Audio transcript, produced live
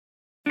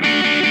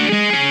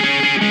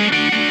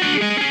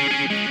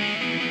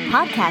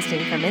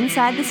Podcasting from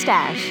inside the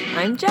stash.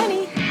 I'm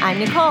Jenny. I'm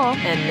Nicole.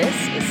 And this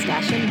is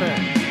Stash and Burn.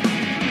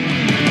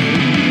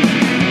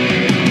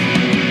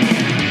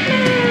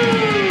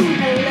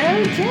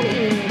 Hello,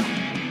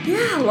 Jenny.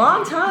 Yeah,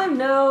 long time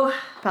no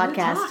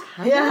Podcast. talk.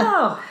 I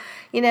know.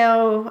 You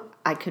know,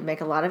 I could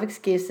make a lot of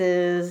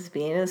excuses,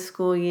 being in the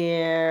school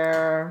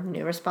year,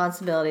 new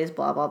responsibilities,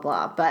 blah, blah,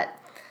 blah. But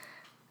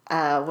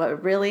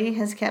what really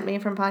has kept me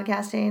from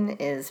podcasting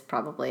is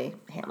probably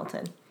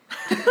Hamilton.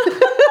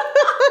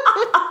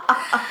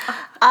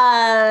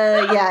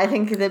 I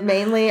think that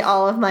mainly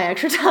all of my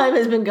extra time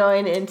has been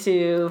going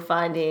into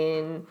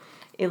finding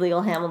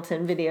illegal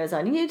Hamilton videos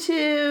on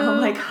YouTube.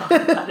 Oh my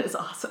god, that is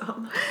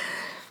awesome.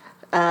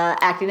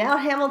 Acting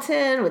out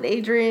Hamilton with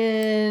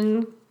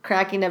Adrian,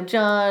 cracking up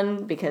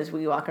John because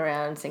we walk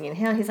around singing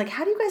Hamilton. He's like,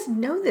 how do you guys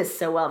know this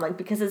so well? I'm like,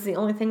 because it's the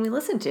only thing we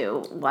listen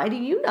to. Why do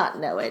you not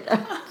know it?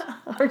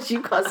 Aren't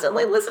you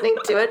constantly listening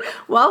to it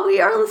while we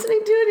are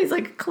listening to it? He's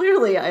like,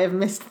 clearly I have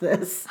missed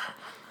this.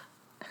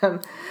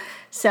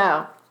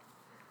 So,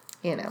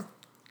 you know,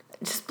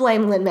 just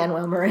blame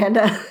Lin-Manuel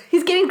Miranda.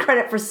 He's getting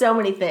credit for so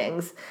many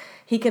things.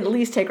 He can at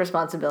least take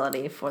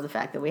responsibility for the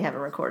fact that we haven't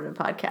recorded a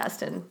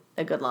podcast in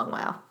a good long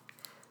while.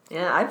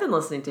 Yeah, I've been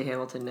listening to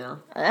Hamilton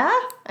now. Yeah,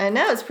 I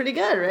know. It's pretty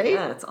good, right?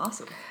 Yeah, it's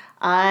awesome.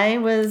 I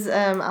was,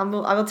 I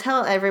will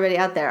tell everybody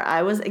out there,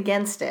 I was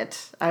against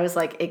it. I was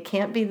like, it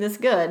can't be this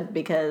good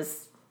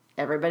because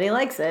everybody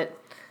likes it.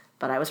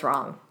 But I was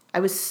wrong.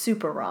 I was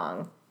super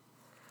wrong.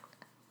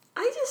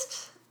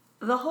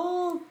 The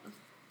whole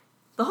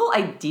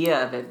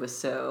idea of it was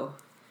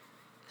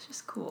it's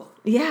just cool.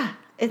 Yeah,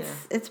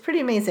 it's pretty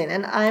amazing.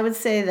 And I would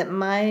say that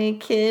my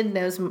kid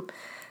knows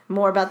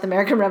more about the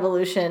American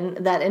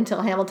Revolution than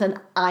until Hamilton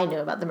I knew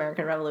about the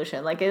American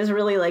Revolution. Like, it has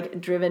really,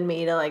 like, driven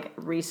me to, like,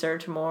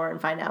 research more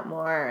and find out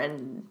more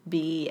and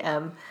be...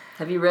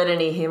 Have you read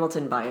any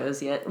Hamilton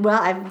bios yet?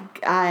 Well,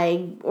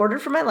 I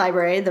ordered from my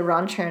library the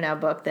Ron Chernow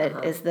book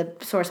that is the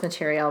source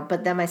material,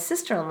 but then my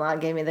sister-in-law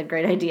gave me the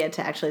great idea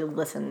to actually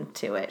listen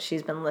to it.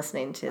 She's been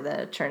listening to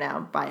the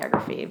Chernow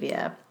biography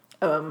via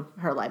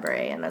her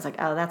library, and I was like,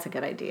 oh, that's a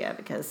good idea,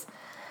 because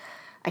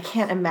I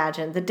can't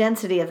imagine the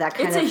density of that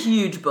kind of... It's a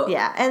huge book.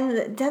 Yeah, and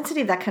the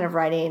density of that kind of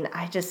writing,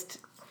 It's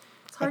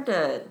hard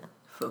to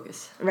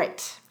focus.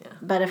 Right. Yeah.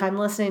 But if I'm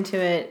listening to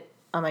it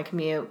on my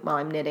commute while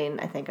I'm knitting,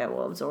 I think I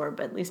will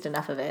absorb at least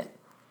enough of it.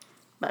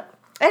 But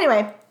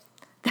anyway,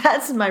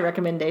 that's my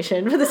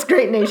recommendation for this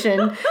great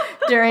nation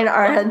during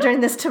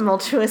this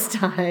tumultuous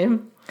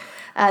time.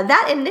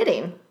 That and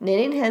knitting.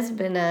 Knitting has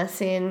been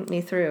seeing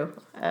me through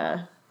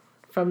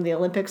from the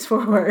Olympics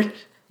forward.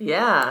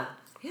 Yeah.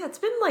 Yeah, it's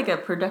been like a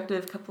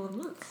productive couple of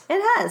months.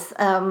 It has.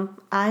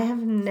 I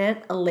have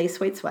knit a lace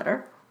weight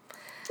sweater.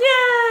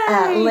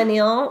 Yay!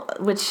 Lineal,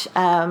 which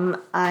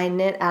I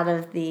knit out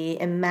of the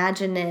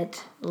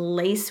Imagine-It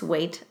lace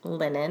weight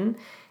linen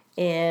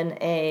in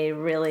a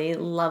really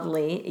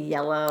lovely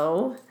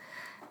yellow.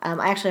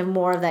 I actually have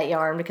more of that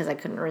yarn because I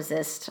couldn't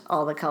resist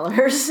all the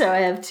colors. So I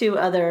have two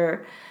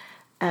other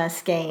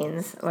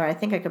skeins where I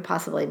think I could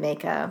possibly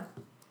make a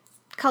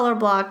color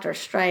blocked or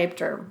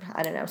striped or,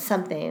 I don't know,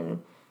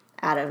 something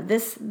out of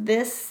this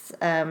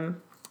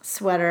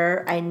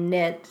sweater. I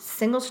knit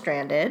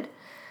single-stranded.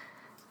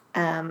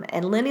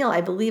 And lineal,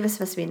 I believe, is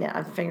supposed to be knit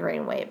on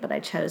fingering weight, but I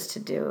chose to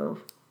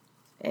do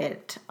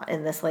it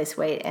in this lace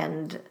weight,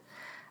 and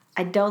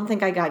I don't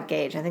think I got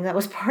gauge. I think that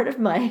was part of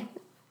my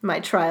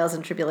trials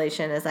and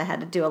tribulation, is I had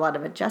to do a lot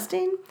of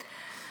adjusting,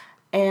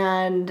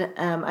 and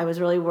I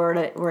was really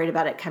worried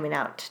about it coming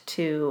out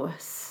too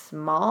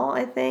small,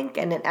 I think,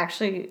 and it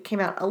actually came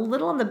out a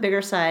little on the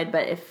bigger side,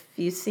 but if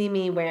you see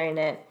me wearing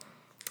it,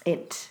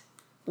 it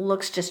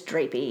looks just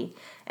drapey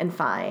and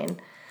fine.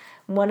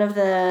 One of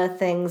the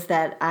things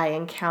that I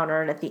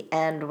encountered at the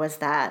end was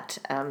that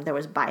there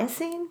was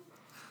biasing.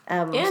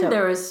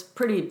 There was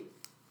pretty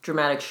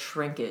dramatic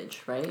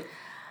shrinkage, right?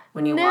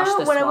 When you washed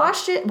the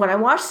swatch? When I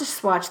washed the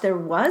swatch, there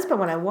was, but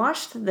when I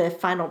washed the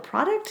final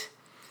product,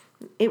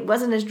 it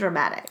wasn't as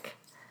dramatic.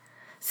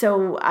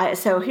 So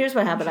here's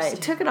what happened. I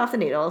took it off the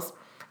needles.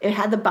 It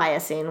had the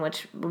biasing,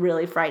 which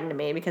really frightened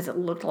me because it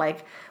looked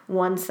like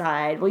one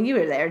side. Well, you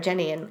were there.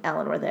 Jenny and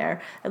Ellen were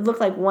there. It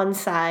looked like one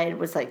side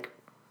was like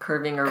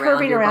curving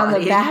around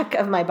the back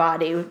of my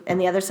body,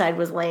 and the other side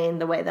was laying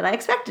the way that I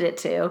expected it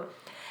to.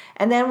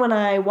 And then when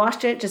I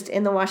washed it just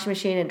in the washing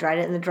machine and dried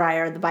it in the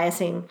dryer, the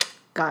biasing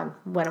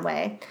went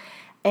away.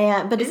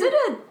 But is it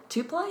a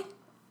 2-ply?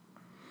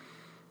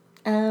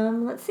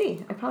 Let's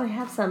see. I probably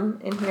have some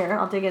in here.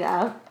 I'll dig it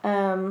out.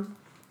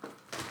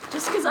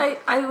 Just because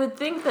I would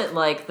think that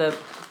like a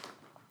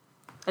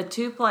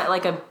 2-ply,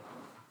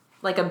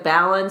 like a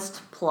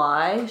balanced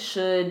ply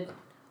should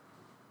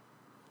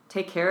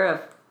take care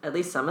of at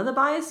least some of the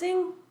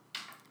biasing,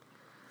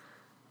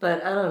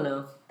 but I don't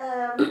know.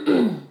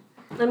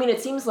 I mean, it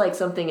seems like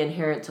something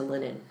inherent to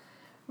linen.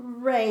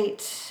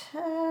 Right.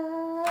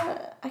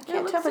 I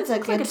can't tell if it's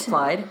like it's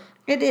plied.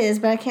 It is,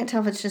 but I can't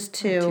tell if it's just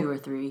two. 2 or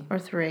 3. Or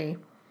 3.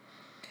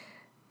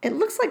 It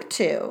looks like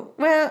 2.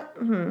 Well,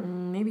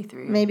 maybe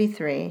 3. Maybe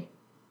 3.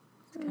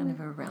 kind of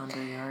a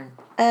rounder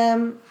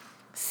yarn.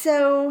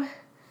 So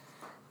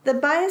the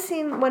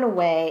biasine went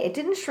away. It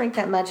didn't shrink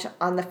that much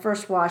on the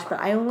first wash, but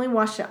I only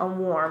washed it on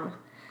warm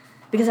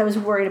because I was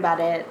worried about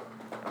it,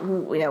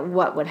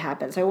 what would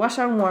happen. So I washed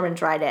it on warm and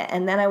dried it,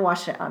 and then I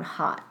washed it on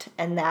hot,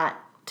 and that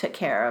took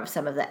care of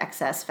some of the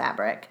excess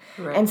fabric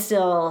and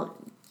still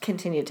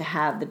continued to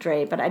have the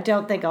drape. But I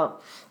don't think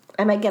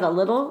I might get a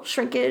little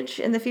shrinkage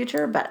in the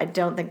future, but I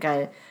don't think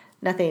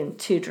nothing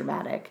too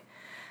dramatic.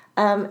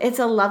 It's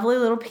a lovely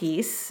little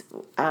piece.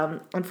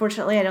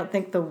 Unfortunately, I don't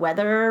think the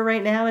weather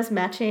right now is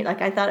matching.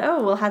 Like I thought,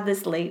 we'll have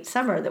this late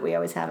summer that we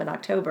always have in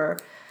October,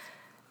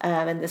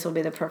 and this will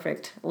be the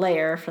perfect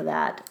layer for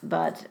that.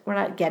 But we're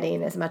not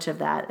getting as much of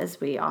that as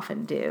we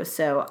often do.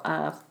 So,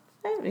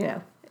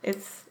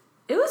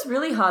 It was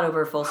really hot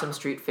over Folsom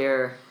Street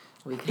Fair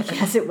weekend.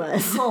 Yes, it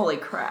was. Holy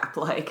crap!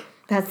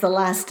 That's the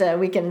last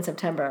weekend in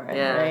September,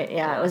 right?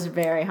 Yeah, it was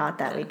very hot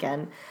that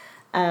weekend.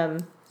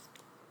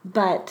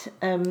 But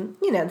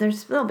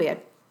there's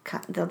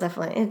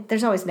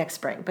always next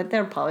spring, but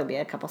there'll probably be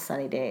a couple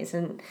sunny days,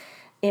 and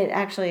it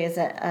actually is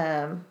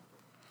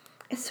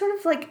it's sort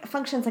of like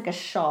functions like a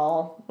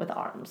shawl with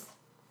arms,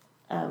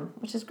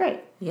 which is great.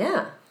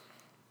 Yeah.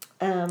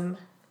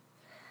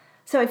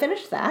 So I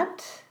finished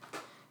that.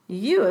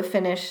 You have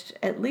finished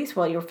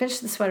you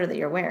finished the sweater that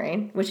you're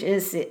wearing, which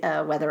is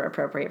weather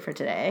appropriate for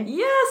today.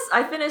 Yes,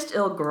 I finished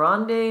Il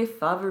Grande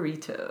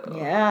Favorito.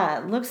 Yeah,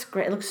 it looks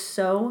great. It looks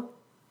so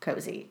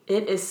cozy.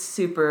 It is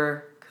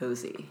super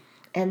cozy.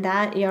 And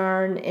that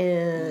yarn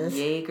is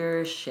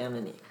Jaeger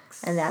Chamonix.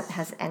 And that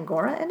has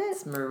Angora in it?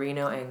 It's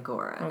Merino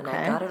Angora. Okay.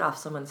 And I got it off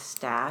someone's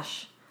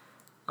stash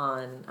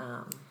on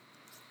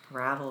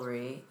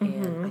Ravelry,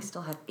 and I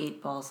still have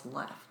 8 balls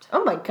left.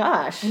 Oh my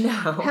gosh. No.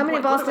 How many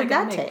balls did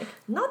that take?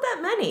 Not that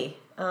many.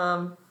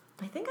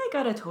 I think I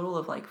got a total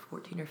of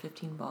 14 or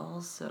 15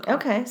 balls. So.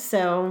 Okay,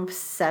 so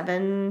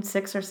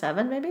 6 or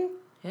 7 maybe?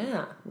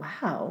 Yeah.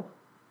 Wow.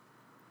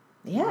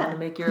 Yeah. You want to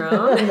make your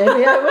own?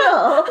 Maybe I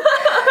will.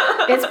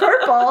 It's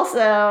purple,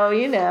 so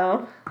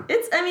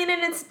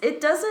it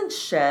doesn't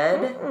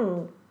shed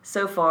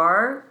so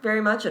far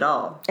very much at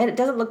all. And it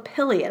doesn't look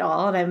pilly at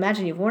all, and I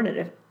imagine you've worn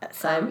it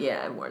some.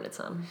 I've worn it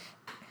some.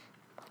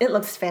 It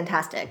looks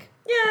fantastic.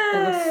 Yay!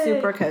 It looks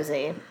super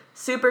cozy.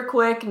 Super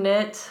quick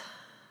knit.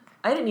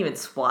 I didn't even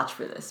swatch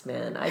for this,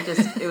 man.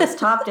 It was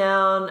top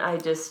down. I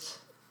just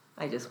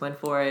went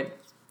for it.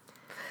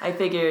 I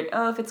figured,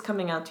 if it's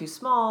coming out too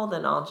small,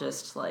 then I'll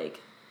just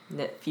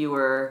knit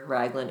fewer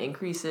raglan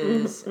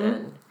increases,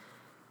 and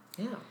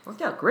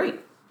worked out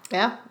great.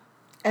 Yeah.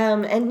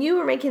 And you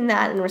were making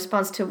that in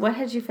response to what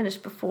had you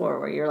finished before,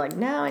 where you're like,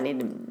 no, I need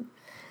to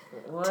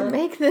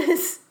make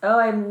this. Oh,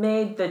 I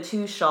made the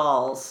 2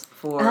 shawls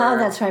for. Oh,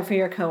 that's right, for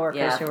your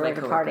coworkers who were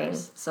departing.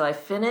 So I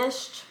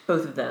finished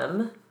both of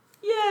them.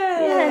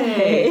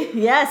 Yay!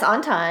 Yes,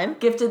 on time.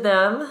 Gifted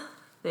them.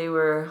 They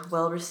were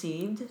well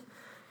received.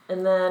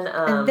 And then...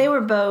 and they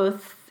were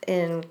both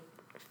in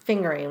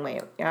fingering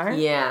weight yarn?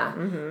 Yeah.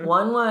 Mm-hmm.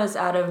 One was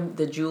out of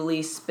the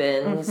Julie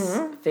Spins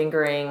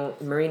fingering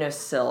merino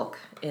silk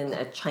in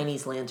a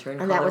Chinese lantern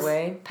colorway. And that was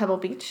Pebble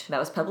Beach? That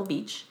was Pebble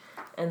Beach.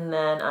 And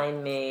then I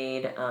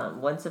made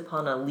Once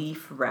Upon a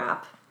Leaf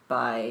wrap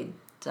by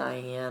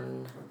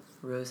Diane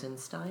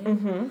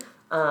Rosenstein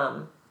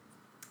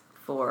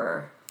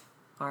for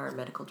our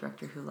medical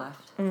director who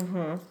left.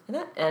 Mm-hmm.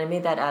 And I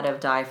made that out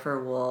of Dye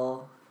for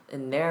Wool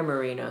in their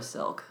merino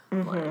silk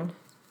blend.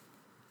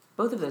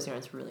 Both of those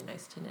yarns were really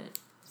nice to knit.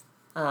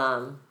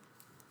 And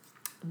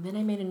then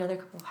I made another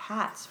couple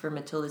hats for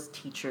Matilda's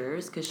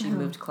teachers because she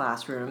moved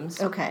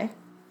classrooms. Okay.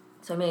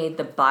 So I made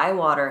the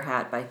Bywater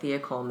hat by Thea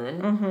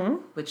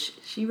Coleman, which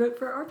she wrote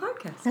for our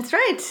podcast. That's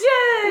right.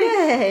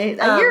 Yay!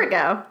 A year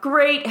ago.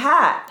 Great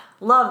hat.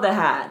 Love the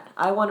hat.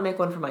 I want to make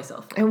one for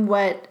myself. And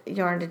what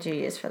yarn did you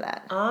use for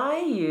that? I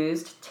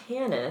used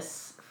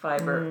Tanis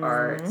Fiber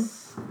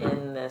Arts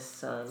in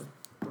this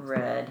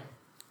red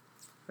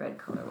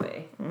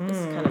colorway. This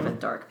is kind of a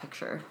dark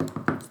picture,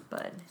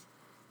 but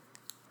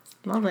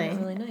lovely. It's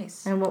really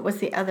nice. And what was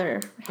the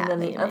other hat?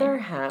 And then the other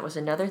hat was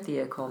another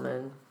Thea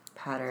Coleman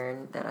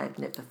pattern that I've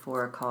knit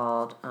before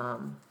called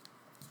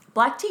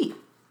Black Tea.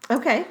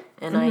 Okay.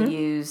 And I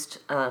used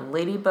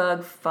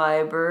Ladybug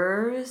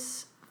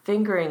Fibers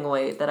fingering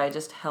weight that I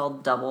just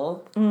held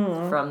double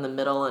from the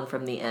middle and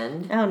from the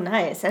end. Oh,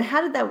 nice. And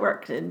how did that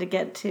work?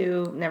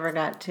 Never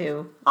got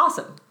to?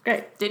 Awesome.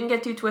 Great. Didn't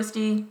get too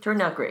twisty.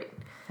 Turned out great.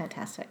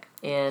 Fantastic.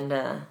 And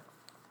there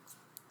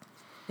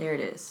it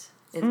is.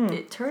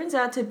 It turns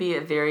out to be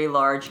a very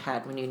large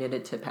hat when you knit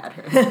it to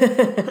pattern.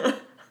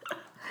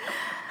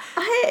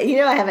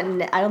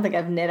 I don't think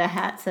I've knit a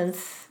hat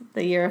since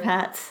the year of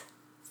hats.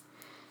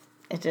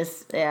 It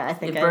just, I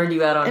think it burned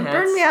you out on hats. It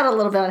burned me out a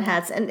little bit on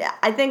hats, and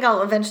I think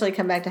I'll eventually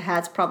come back to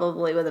hats,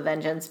 probably with a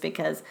vengeance,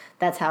 because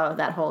that's how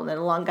that whole knit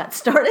along got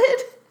started.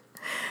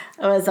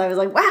 I was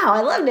like, wow, I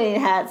love knitting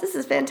hats. This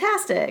is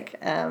fantastic.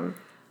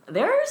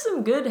 There are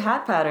some good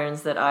hat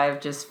patterns that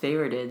I've just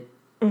favorited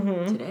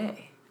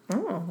today.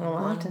 Oh, well,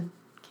 one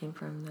came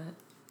from that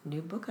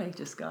new book I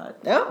just got.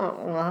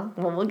 Oh,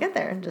 well, we'll get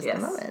there in just a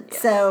Yes, moment.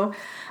 yes. So,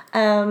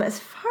 as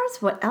far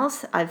as what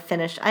else I've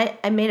finished,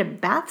 I made a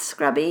bath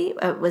scrubby.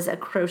 It was a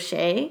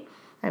crochet.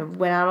 I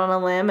went out on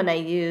a limb and I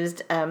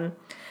used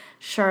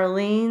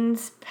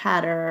Charlene's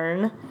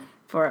pattern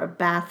for a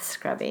bath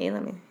scrubby.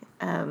 Let me,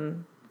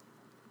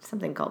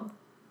 something called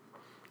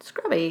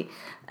scrubby.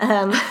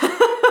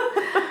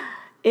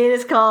 It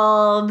is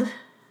called,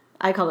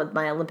 I call it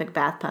my Olympic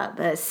bath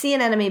puff, Sea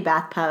Anemone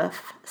bath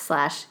puff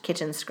 /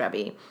 kitchen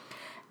scrubby.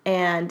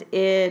 And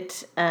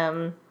it's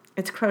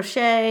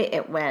crochet.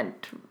 It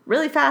went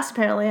really fast.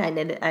 Apparently,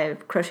 I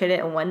crocheted it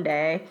in one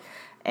day,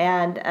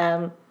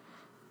 and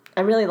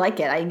I really like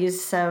it. I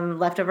used some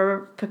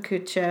leftover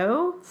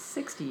pacucho.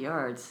 60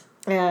 yards.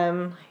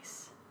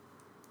 Nice.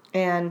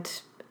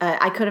 And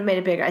I could have made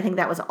it bigger. I think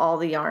that was all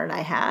the yarn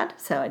I had,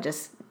 so I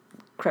just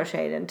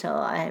crocheted until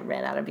I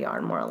ran out of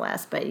yarn, more or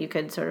less. But you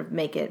could sort of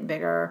make it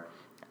bigger.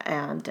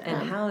 And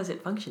how is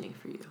it functioning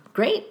for you?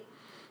 Great.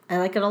 I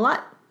like it a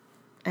lot.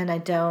 And I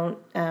don't,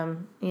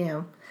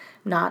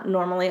 not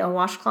normally a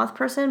washcloth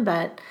person,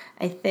 but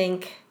I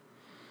think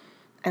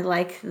I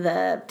like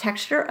the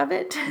texture of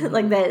it,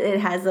 like that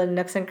it has the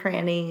nooks and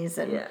crannies.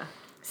 And Yeah.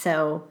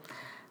 So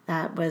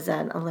that was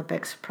an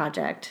Olympics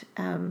project.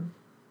 And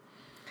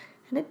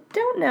I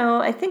don't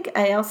know, I think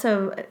I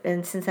also,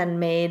 and since then,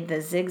 made the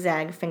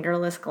zigzag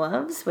fingerless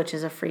gloves, which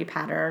is a free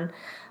pattern.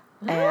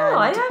 Oh,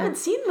 I haven't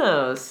seen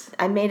those.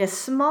 I made a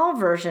small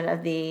version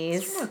of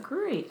these. Oh,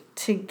 great.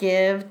 To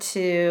give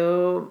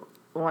to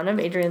one of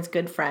Adrian's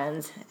good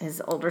friends,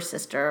 his older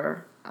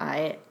sister.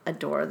 I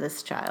adore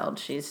this child.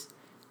 She's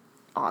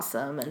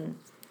awesome,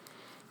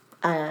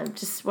 and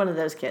just one of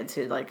those kids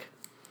who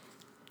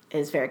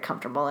is very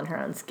comfortable in her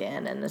own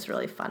skin and is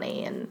really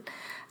funny.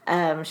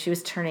 And she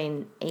was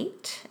turning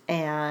 8,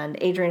 and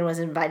Adrian was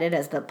invited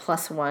as the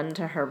 +1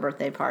 to her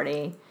birthday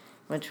party,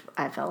 which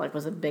I felt like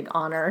was a big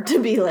honor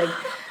to be like,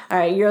 all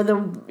right, you're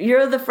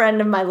the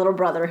friend of my little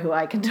brother who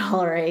I can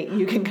tolerate.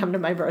 You can come to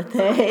my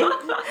birthday.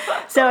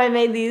 So I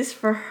made these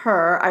for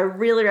her. I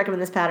really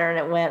recommend this pattern.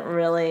 It went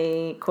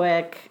really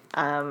quick.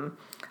 I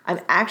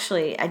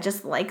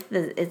just like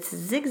it's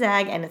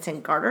zigzag and it's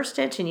in garter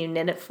stitch, and you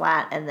knit it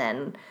flat and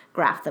then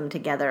graft them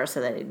together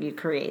so that you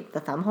create the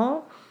thumb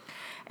hole.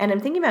 And I'm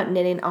thinking about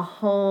knitting a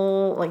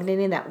whole,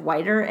 knitting that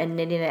whiter and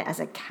knitting it as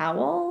a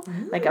cowl,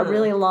 like a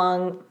really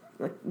long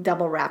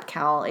double wrap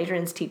cowl.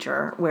 Adrian's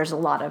teacher wears a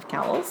lot of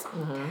cowls.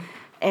 Mm-hmm.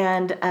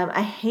 And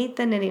I hate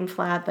the knitting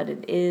flat, but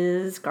it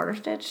is garter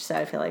stitch, so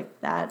I feel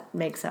like that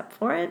makes up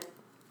for it.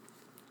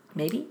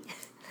 Maybe.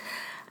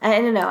 I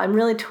don't know. I'm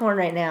really torn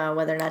right now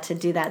whether or not to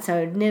do that. So I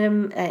would knit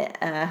them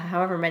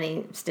however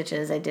many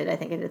stitches I did. I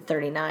think I did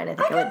 39. I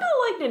kind of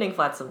like knitting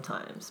flats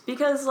sometimes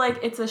because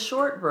it's a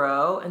short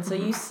row, and so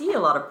you see a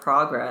lot of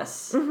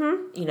progress,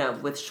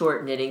 with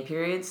short knitting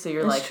periods. So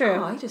you're That's true.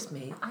 Oh, I just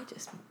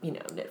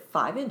knit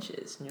 5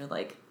 inches, and you're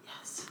like,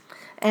 yes.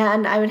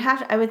 And I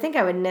would think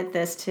I would knit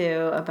this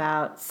to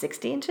about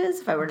 60 inches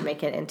if I were to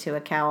make it into a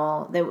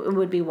cowl. It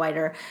would be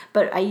wider.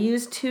 But I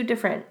used 3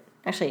 different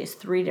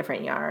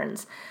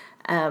yarns.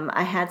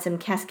 I had some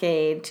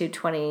Cascade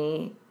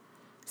 220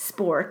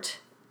 Sport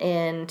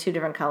in 2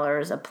 different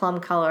colors, a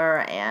plum color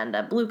and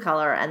a blue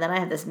color. And then I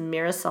have this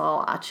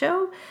Mirasol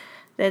Acho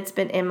that's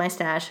been in my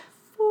stash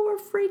for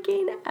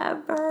freaking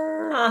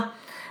ever.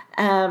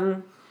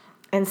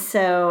 And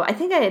so I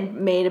think I had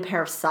made a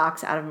pair of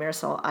socks out of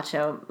Mirasol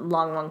Acho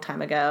long, long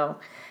time ago.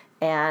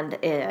 And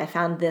I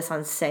found this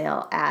on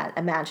sale at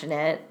Imagine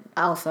It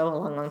also a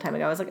long, long time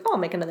ago. I was like, oh, I'll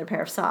make another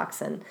pair of socks.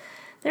 And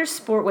they're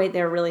sport weight.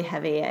 They're really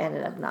heavy. I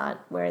ended up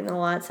not wearing them a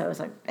lot. So I was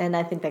like, and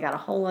I think they got a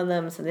hole in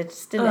them. So they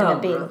just didn't end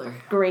up being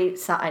great.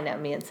 I know,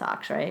 me and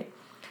socks, right?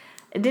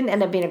 It didn't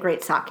end up being a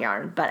great sock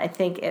yarn, but I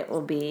think it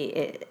will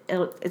be,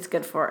 it's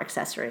good for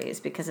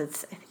accessories because I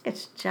think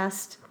it's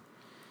just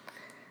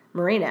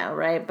merino,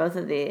 right? Both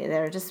of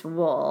they're just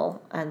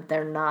wool and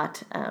they're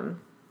not,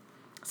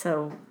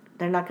 so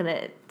they're not going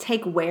to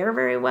take wear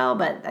very well,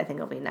 but I think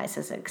it'll be nice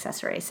as an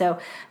accessory. So I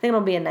think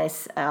it'll be a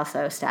nice,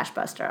 also stash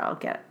buster. I'll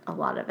get a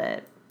lot of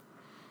it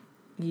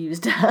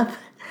used up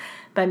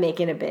by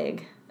making a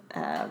big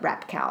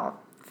wrap cowl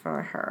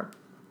for her.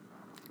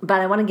 But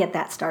I want to get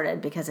that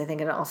started because I think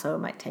it also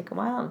might take a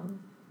while.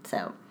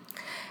 So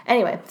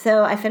anyway,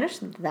 so I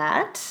finished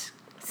that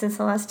since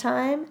the last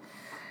time.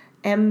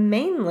 And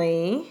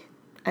mainly,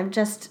 I've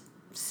just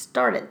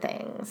started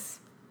things.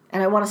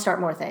 And I want to start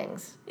more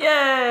things.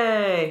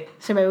 Yay!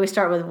 So maybe we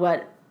start with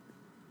what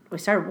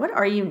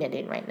are you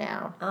knitting right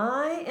now?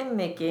 I am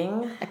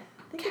making, I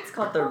think it's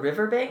called the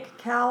Riverbank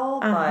Cowl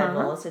by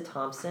Melissa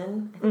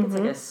Thompson. I think it's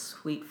like a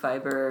sweet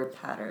fiber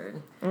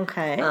pattern.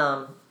 Okay.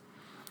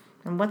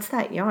 And what's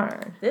that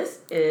yarn? This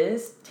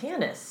is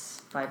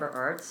Tanis Fiber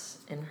Arts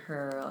in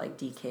her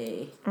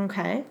DK.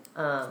 Okay.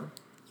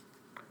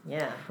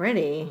 Yeah.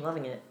 Pretty. I'm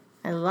loving it.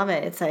 I love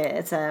it.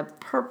 It's a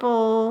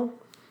purple,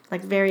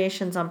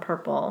 variations on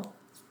purple.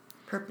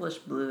 Purplish,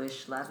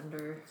 bluish,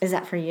 lavender. Is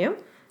that for you?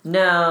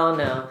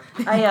 No.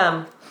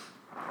 I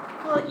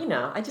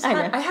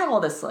I have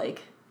all this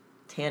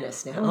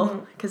Tanis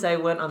now because I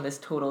went on this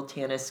total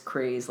Tanis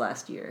craze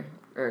last year.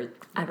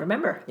 I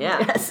remember. Yeah.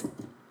 Yes.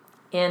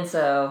 And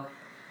so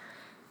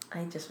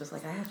I just was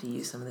like, I have to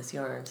use some of this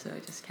yarn, so I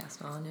just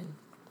cast on, and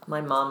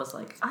my mom was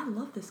like, I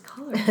love this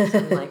color. So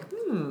I'm like,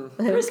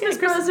 Christmas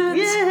presents.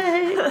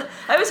 Yay!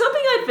 I was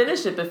hoping I'd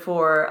finish it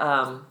before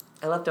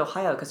I left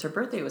Ohio because her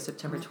birthday was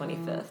September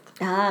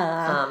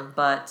 25th.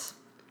 But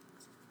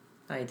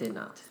I did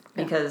not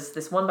because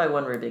this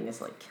 1x1 ribbing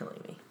is like killing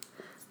me.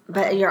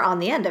 But you're on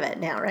the end of it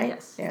now, right?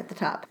 Yes. You're at the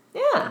top.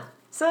 Yeah.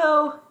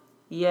 So,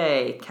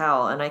 yay,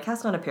 cowl. And I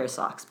cast on a pair of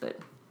socks, but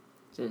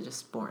they're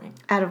just boring.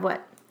 Out of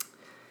what?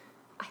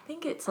 I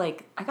think it's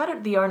like, I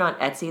got the yarn on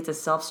Etsy. It's a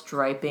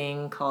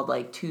self-striping called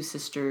like Two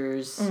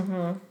Sisters.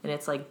 And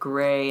it's like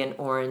gray and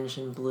orange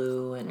and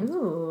blue. And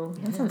Ooh,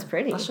 that sounds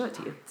pretty. I'll show it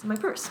to you. It's in my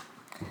purse.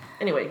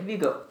 Anyway, you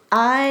go.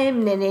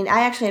 I'm knitting.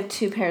 I actually have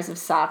 2 pairs of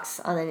socks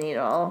on the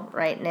needle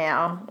right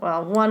now.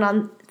 Well,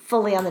 one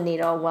fully on the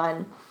needle,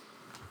 one.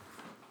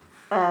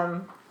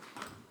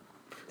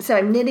 So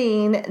I'm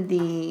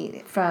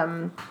knitting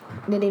from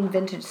Knitting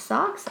Vintage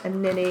Socks.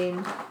 I'm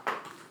knitting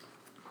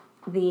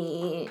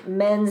the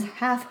men's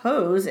half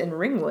hose in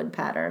ringwood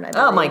pattern. I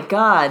believe. Oh my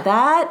god,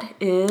 that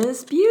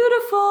is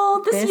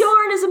beautiful. This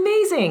yarn is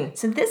amazing.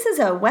 So this is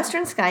a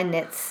Western Sky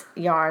Knits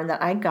yarn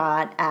that I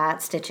got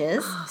at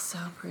Stitches. Oh, so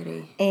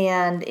pretty.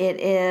 And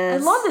it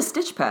is... I love the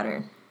stitch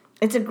pattern.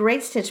 It's a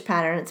great stitch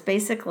pattern. It's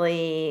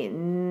basically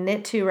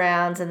knit 2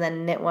 rounds and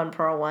then knit 1,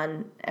 purl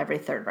 1 every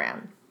 3rd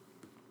round.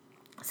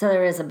 So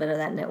there is a bit of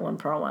that knit 1,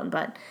 purl 1,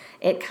 but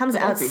it comes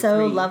out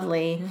so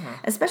lovely,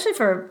 especially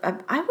for,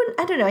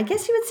 I don't know, I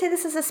guess you would say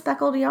this is a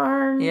speckled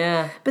yarn.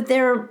 Yeah. But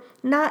they're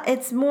not,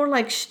 it's more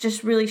like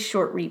just really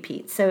short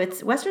repeats. So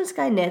it's Western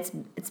Sky Knits,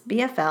 it's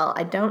BFL.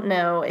 I don't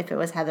know if it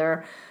was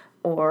Heather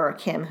or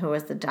Kim who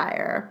was the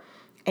dyer.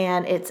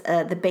 And it's,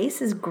 the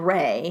base is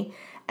gray,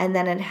 and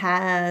then it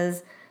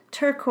has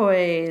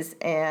turquoise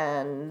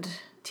and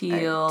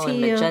teal and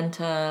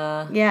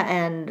magenta. Yeah,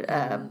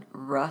 and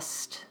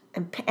rust.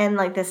 And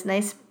like this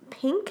nice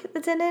pink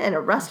that's in it, and a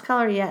rust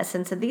color, yes.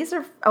 And so these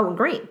are, and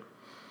green.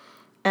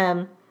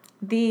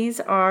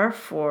 These are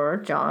for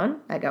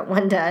John. I got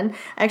one done.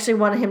 I actually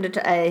wanted him to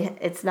try,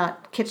 it's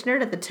not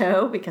Kitchenered at the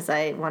toe because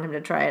I want him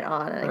to try it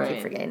on, and I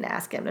keep forgetting to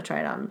ask him to try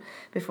it on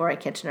before I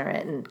Kitchener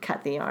it and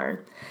cut the yarn.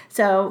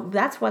 So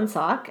that's one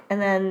sock,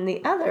 and then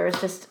the other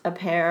is just a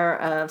pair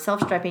of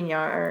self-striping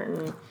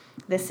yarn.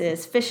 This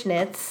is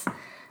Fishnets.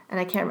 And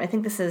I can't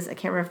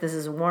remember if this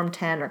is Warm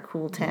 10 or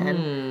Cool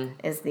 10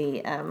 is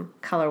the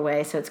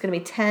colorway. So it's going to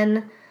be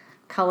 10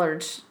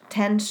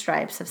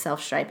 stripes of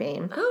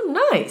self-striping.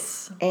 Oh,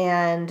 nice.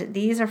 And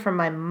these are from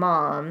my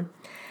mom.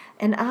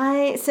 And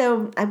I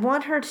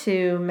want her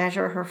to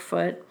measure her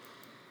foot,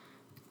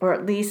 or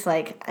at least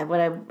like what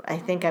I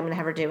think I'm going to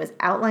have her do is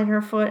outline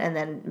her foot and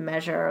then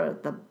measure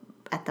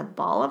at the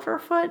ball of her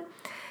foot.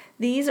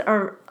 These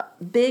are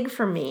big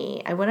for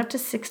me. I went up to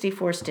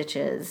 64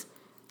 stitches.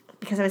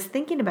 Because I was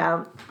thinking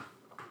about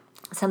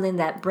something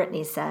that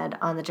Brittany said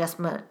on the Just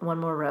One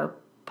More Row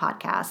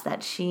podcast,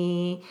 that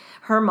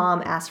her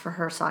mom asked for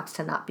her socks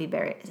to not be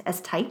very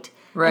as tight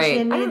as she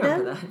had made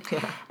them. That.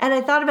 Yeah. And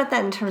I thought about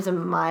that in terms of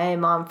my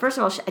mom. First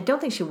of all, I don't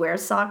think she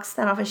wears socks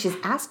that often. She's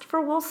asked for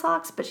wool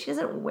socks, but she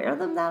doesn't wear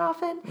them that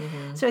often.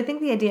 Mm-hmm. So I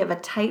think the idea of a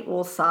tight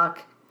wool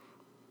sock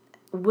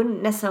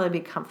wouldn't necessarily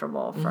be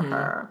comfortable for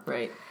her.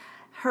 Right.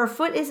 Her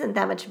foot isn't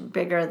that much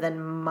bigger than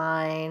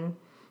mine.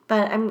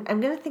 But I'm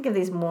going to think of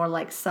these more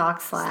like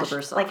socks /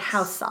 slipper socks. Like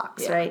house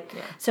socks, right?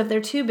 Yeah. So if they're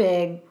too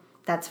big,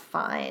 that's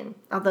fine.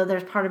 Although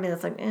there's part of me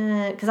that's like,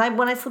 because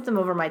when I slipped them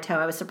over my toe,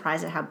 I was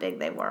surprised at how big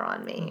they were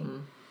on me.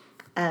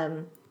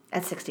 Mm-hmm.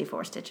 At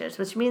 64 stitches,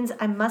 which means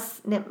I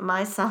must knit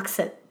my socks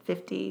at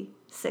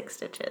 56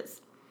 stitches.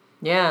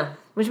 Yeah.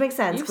 Which makes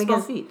sense. You have small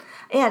feet.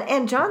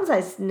 And John's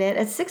I knit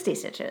at 60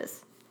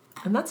 stitches.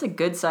 And that's a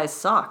good size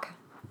sock.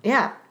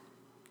 Yeah.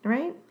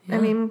 Right? Yeah.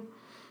 I mean,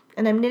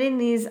 and I'm knitting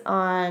these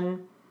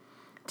on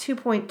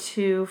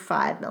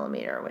 2.25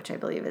 millimeter, which I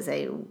believe is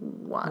a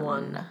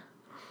 1.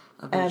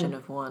 A version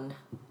of 1.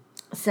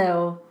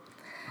 So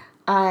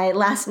I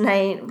last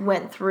night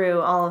went through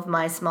all of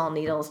my small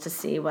needles to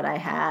see what I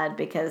had,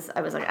 because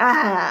I was like,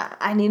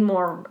 I need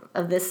more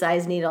of this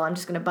size needle. I'm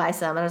just going to buy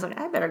some. And I was like,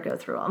 I better go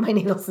through all my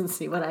needles and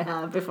see what I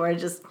have before I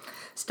just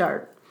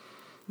start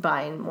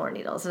buying more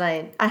needles.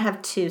 And I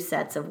have 2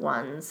 sets of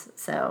 1s,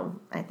 so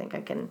I think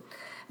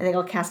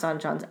I'll cast on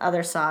John's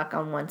other sock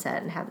on one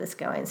set and have this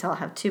going. So I'll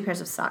have 2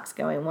 pairs of socks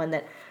going, one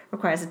that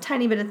requires a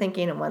tiny bit of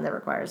thinking and one that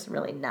requires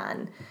really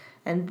none.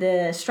 And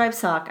the striped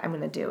sock, I'm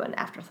going to do an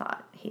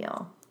afterthought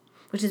heel,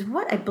 which is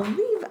what I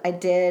believe I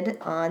did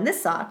on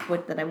this sock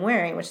that I'm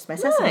wearing, which is my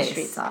Sesame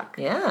Street sock.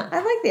 Yeah.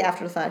 I like the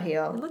afterthought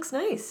heel. It looks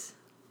nice.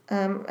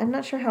 I'm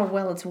not sure how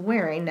well it's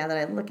wearing now that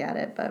I look at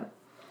it, but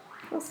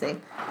we'll see.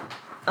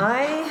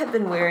 I have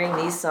been wearing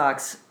these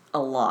socks a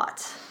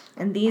lot.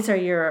 And these are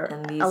your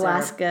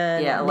Alaska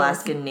Nancy.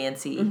 Alaska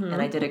Nancy. Mm-hmm.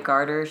 And I did a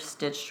garter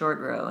stitch short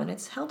row, and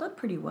it's held up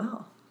pretty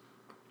well.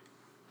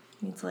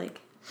 It's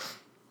like...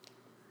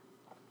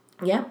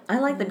 Yeah, I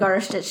like the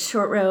garter stitch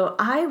short row.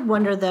 I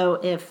wonder though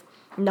if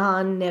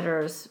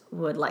non-knitters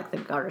would like the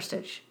garter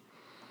stitch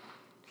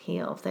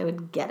heel, if they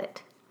would get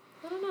it.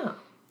 I don't know.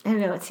 I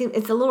don't know.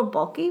 It's a little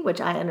bulky, which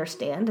I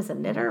understand as a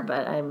knitter,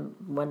 but I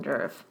wonder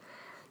if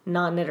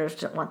non-knitters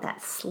don't want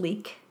that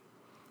sleek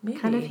Maybe.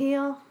 kind of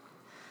heel.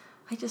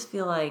 I just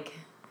feel like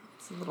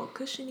it's a little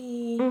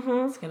cushiony.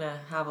 Mm-hmm. It's gonna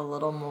have a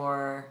little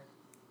more.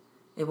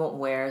 It won't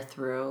wear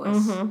through.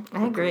 As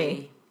I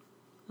agree.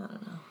 I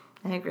don't know.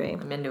 I agree.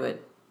 I'm into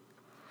it.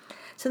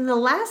 So the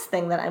last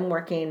thing that I'm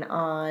working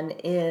on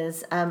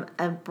is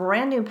a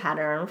brand new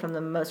pattern from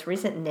the most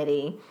recent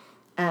Knitty.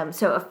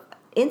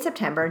 In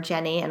September,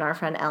 Jenny and our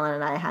friend Ellen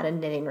and I had a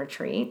knitting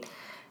retreat,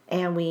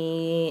 and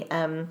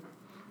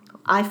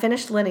I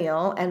finished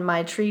Lineal, and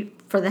my treat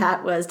for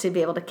that was to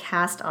be able to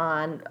cast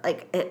on, I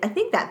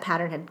think that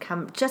pattern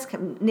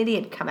Knitty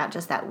had come out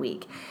just that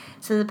week.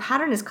 So the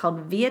pattern is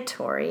called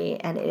Viatori,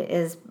 and it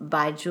is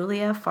by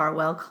Julia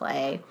Farwell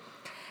Clay.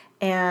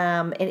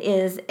 It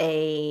is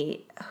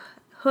a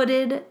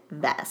hooded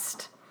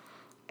vest,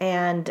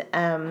 and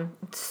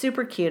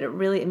super cute. It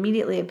really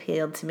immediately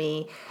appealed to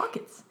me.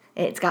 Pockets.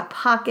 It's got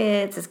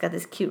pockets. It's got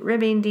this cute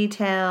ribbing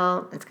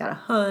detail. It's got a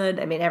hood.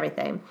 I mean,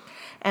 everything.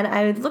 And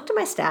I looked at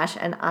my stash,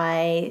 and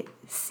I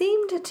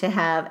seemed to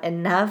have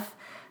enough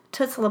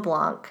Toots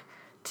LeBlanc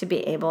to be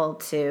able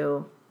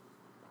to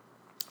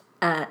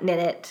knit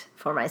it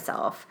for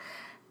myself.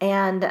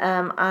 And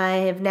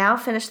I have now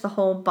finished the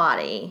whole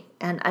body,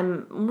 and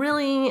I'm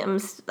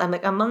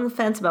on the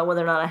fence about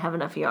whether or not I have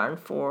enough yarn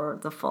for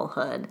the full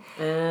hood.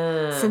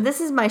 So this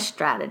is my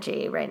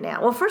strategy right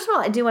now. Well, first of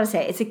all, I do want to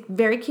say it's a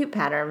very cute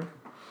pattern.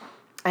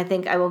 I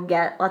think I will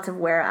get lots of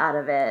wear out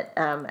of it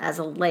as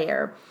a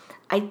layer.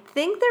 I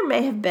think there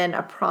may have been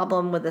a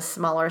problem with the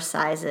smaller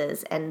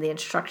sizes and the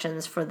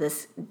instructions for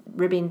this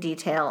ribbing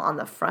detail on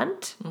the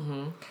front,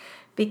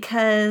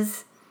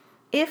 because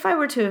if I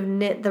were to have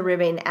knit the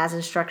ribbing as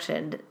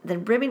instructed, the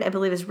ribbing, I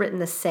believe, is written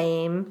the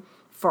same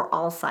for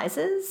all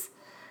sizes.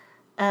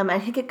 I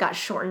think it got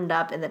shortened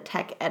up in the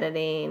tech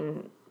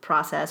editing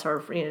process,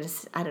 or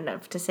I don't know,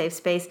 to save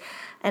space.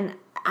 And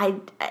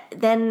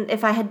then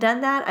if I had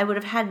done that, I would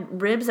have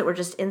had ribs that were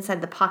just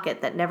inside the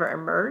pocket that never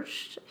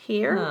emerged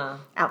here,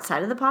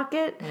 outside of the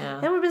pocket. Yeah.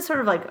 That would have been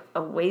sort of like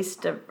a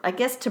waste of, I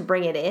guess, to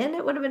bring it in,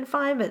 it would have been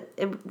fine, but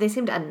they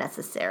seemed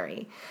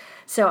unnecessary.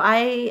 So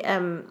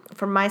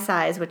for my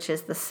size, which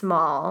is the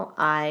small,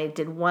 I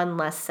did one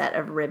less set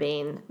of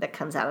ribbing that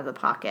comes out of the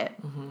pocket.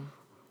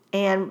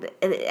 And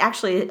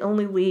it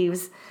only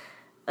leaves,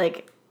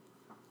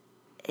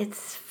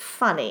 it's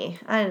funny.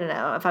 I don't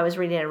know if I was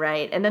reading it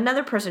right. And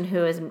another person who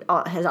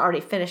has already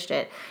finished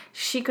it,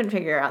 she couldn't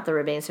figure out the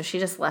ribbing, so she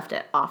just left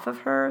it off of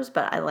hers,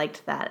 but I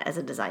liked that as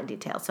a design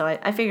detail. So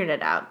I figured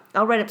it out.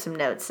 I'll write up some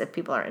notes if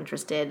people are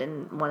interested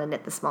and want to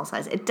knit the small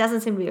size. It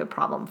doesn't seem to be a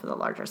problem for the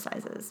larger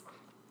sizes.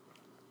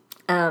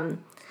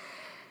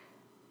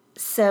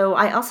 So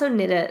I also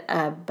knit it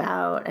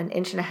about 1.5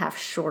 inches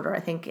shorter. I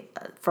think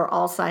for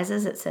all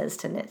sizes it says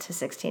to knit to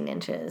 16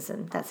 inches,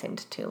 and that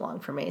seemed too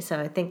long for me. So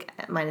I think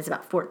mine is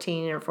about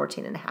 14 or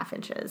 14.5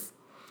 inches.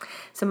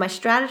 So my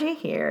strategy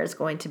here is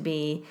going to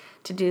be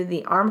to do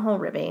the armhole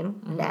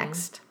ribbing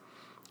next,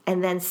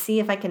 and then see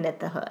if I can knit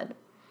the hood.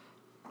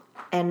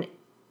 And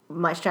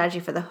my strategy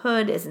for the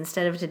hood is,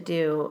 instead of so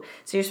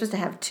you're supposed to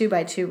have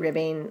 2x2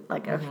 ribbing,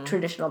 like a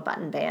traditional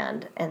button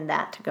band, and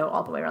that to go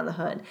all the way around the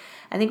hood.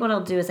 I think what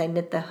I'll do is I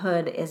knit the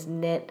hood is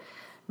knit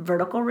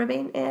vertical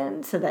ribbing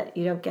in so that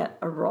you don't get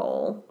a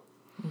roll.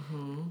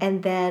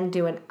 And then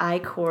do an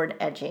I-cord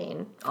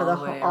edging for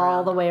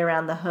all the way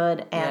around the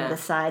hood and the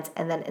sides,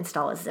 and then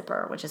install a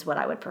zipper, which is what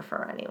I would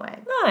prefer anyway.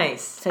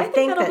 Nice. So I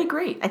think that'll be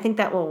great. I think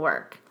that will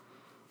work.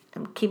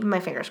 I'm keeping my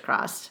fingers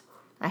crossed.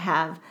 I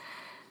have...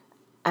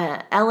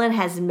 Ellen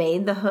has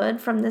made the hood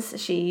from this.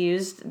 She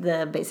used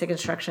the basic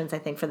instructions, I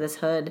think, for this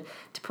hood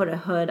to put a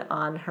hood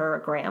on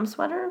her Graham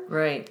sweater.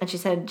 Right. And she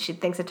said she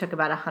thinks it took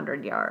about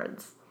 100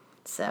 yards.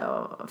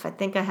 So if I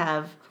think I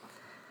have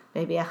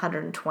maybe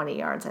 120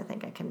 yards, I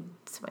think I can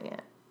swing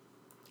it.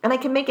 And I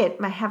can make it,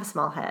 I have a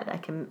small head. I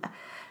can,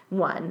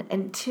 1.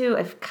 And 2,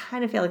 I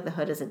kind of feel like the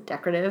hood is a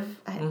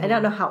decorative. I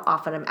don't know how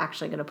often I'm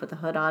actually going to put the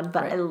hood on,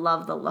 but I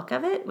love the look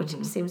of it, which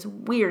seems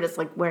weird. It's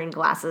like wearing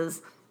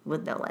glasses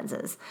with no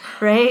lenses,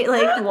 right?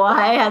 Like,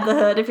 why have the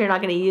hood if you're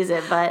not going to use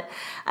it? But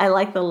I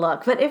like the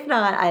look. But if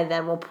not, I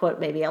then will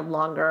put maybe a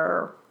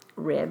longer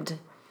ribbed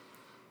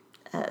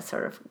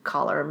sort of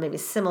collar, maybe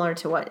similar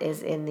to what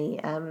is in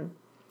the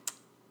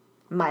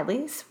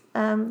Miley's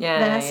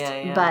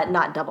vest, but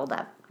not doubled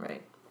up.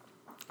 Right.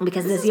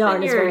 Because this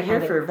yarn is very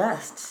heavy. for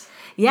vests.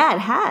 Yeah, it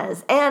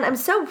has. And I'm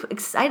so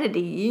excited to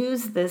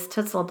use this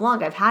Toots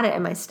LeBlanc. I've had it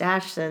in my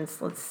stash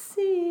since, let's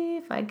see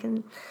if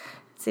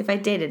I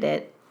dated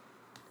it.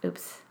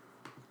 Oops.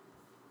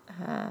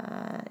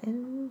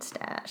 In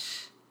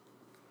stash.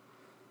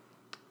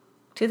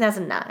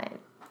 2009.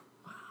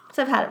 Wow.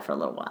 So I've had it for a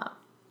little while.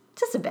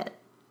 Just a bit.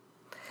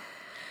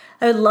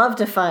 I would love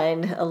to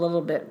find a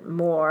little bit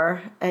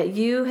more.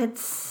 You had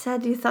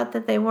said you thought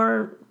that they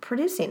weren't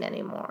producing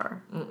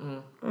anymore. I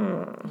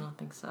don't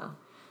think so.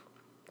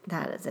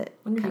 That is it.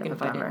 Wonder if you Kind can of a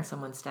find it bummer. in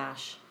someone's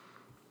stash.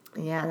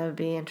 Yeah, that would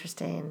be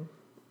interesting.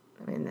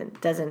 I mean, it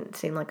doesn't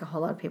seem like a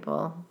whole lot of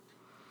people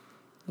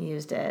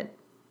used it.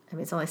 I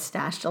mean, it's only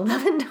stashed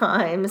 11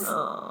 times.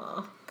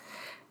 Aww.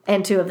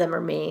 And 2 of them are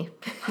me.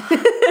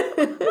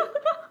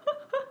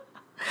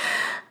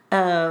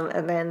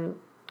 And then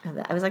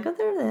I was like, oh,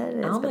 there that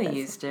is. Alma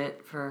used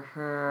it for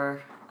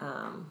her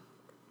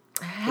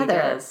Heather.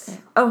 Vegas.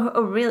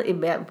 Oh, really?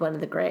 Yeah, one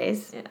of the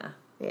grays. Yeah.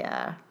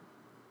 Yeah.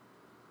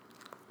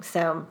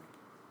 So,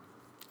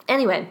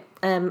 anyway,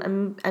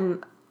 I'm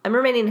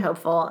remaining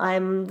hopeful.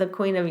 I'm the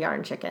queen of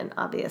yarn chicken.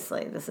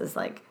 Obviously, this is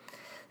like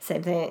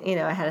same thing. You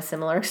know, I had a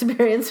similar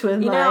experience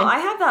with I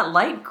have that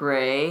light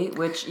gray,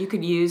 which you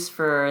could use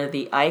for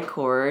the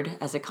I-cord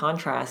as a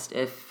contrast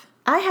if...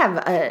 I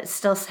have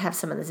still have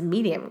some of this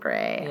medium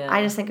gray. Yeah.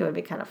 I just think it would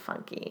be kind of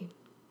funky.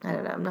 I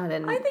don't know. I'm not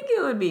in. I think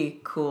it would be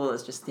cool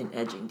as just an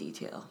edging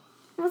detail.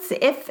 We'll see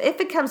if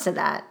it comes to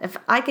that. If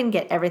I can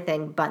get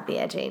everything but the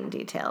edging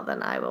detail,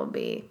 then I will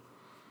be.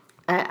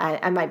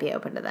 I might be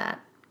open to that.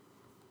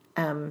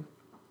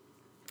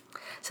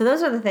 So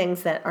those are the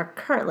things that are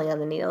currently on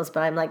the needles,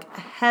 but I'm like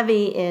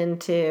heavy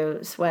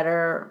into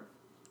sweater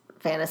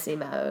fantasy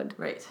mode.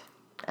 Right.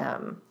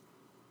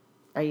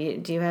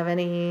 Do you have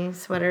any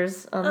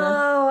sweaters on the...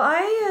 Oh,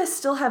 I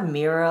still have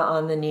Mira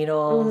on the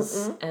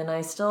needles, and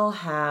I still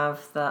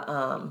have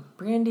the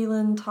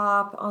Brandylin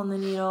top on the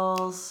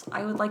needles.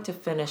 I would like to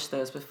finish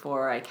those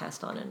before I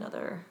cast on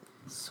another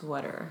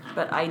sweater.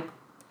 But I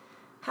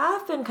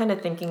have been kind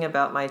of thinking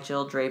about my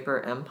Jill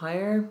Draper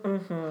Empire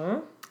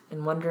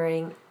and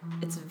wondering,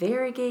 it's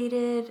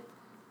variegated,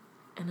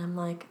 and I'm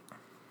like,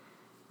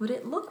 would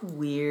it look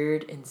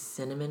weird in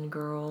Cinnamon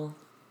Girl?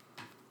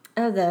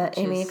 Oh, the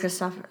Amy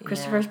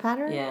Christopher's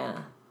pattern?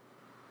 Yeah.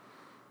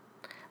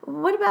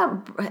 What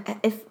about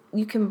if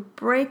you can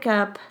break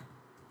up...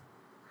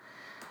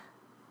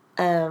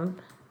 that's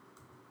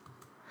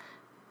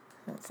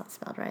not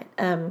spelled right.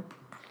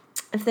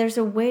 If there's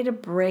a way to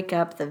break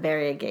up the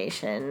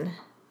variegation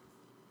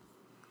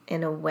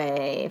in a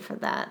way for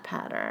that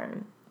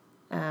pattern.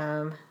 It's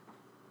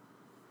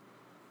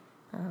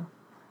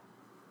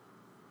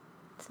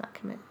not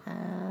commit. I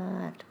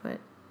have to put...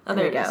 Oh,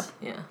 there you go.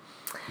 Yeah.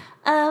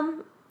 I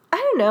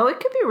don't know. It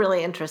could be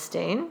really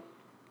interesting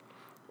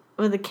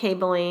with the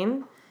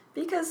cabling.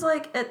 Because,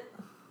 like,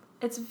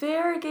 it's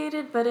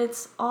variegated, but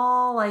it's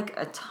all, like,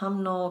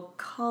 autumnal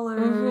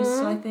colors.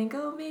 So I think,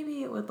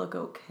 maybe it would look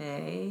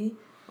okay.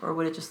 Or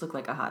would it just look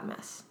like a hot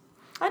mess?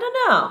 I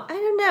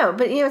don't know.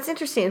 But, it's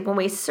interesting. When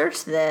we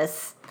searched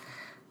this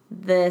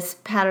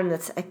pattern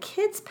that's a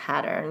kid's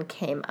pattern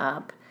came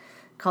up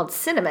called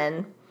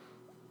Cinnamon.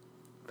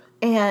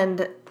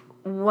 And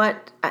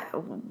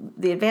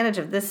the advantage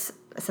of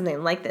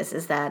something like this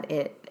is that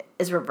it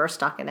is reverse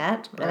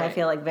stockinette, and I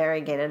feel like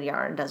variegated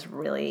yarn does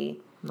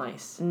really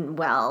nice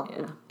well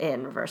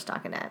in reverse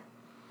stockinette.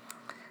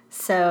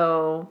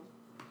 So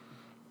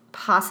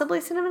possibly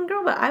Cinnamon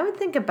Girl, but I would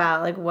think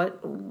about like what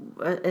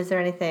is there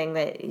anything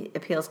that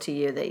appeals to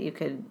you that you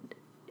could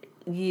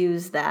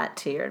use that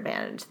to your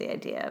advantage? The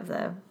idea of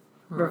the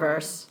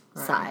reverse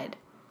side.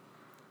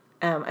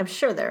 I'm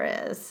sure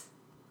there is.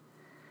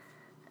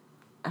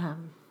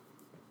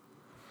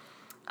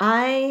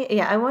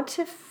 I want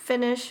to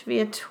finish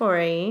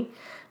Viatori,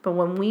 but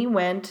when we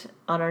went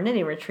on our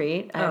knitting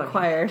retreat, I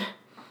acquired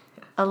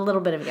a little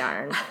bit of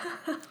yarn.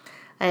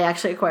 I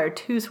actually acquired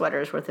 2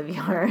 sweaters worth of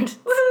yarn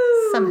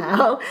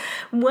somehow.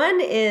 One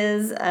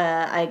is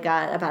I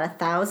got about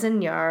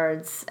 1,000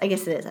 yards. I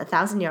guess it is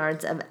 1,000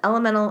 yards of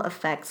Elemental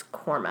Effects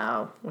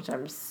Cormo, which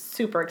I'm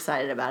super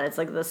excited about. It's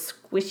like the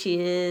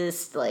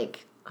squishiest,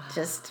 like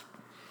just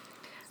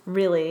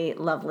really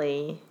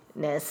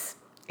loveliness.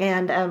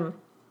 And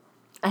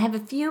I have a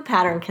few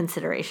pattern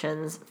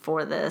considerations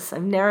for this.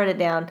 I've narrowed it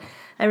down.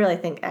 I really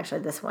think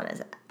actually this one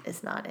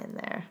is not in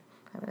there.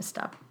 I'm going to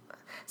stop.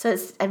 So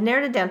I've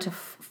narrowed it down to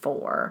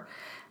 4.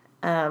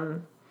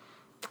 And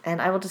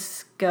I will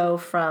just go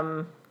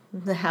from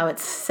how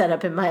it's set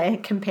up in my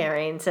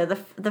comparing. So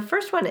the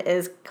first one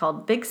is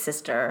called Big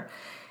Sister.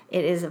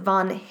 It is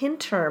von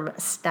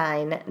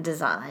Hintermstein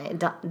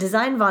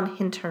design von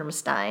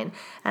Hintermstein.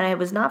 And I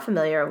was not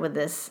familiar with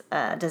this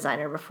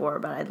designer before,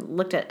 but I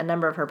looked at a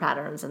number of her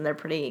patterns, and they're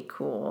pretty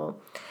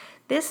cool.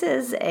 This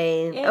is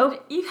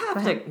you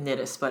have to knit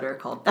a sweater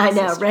called Big I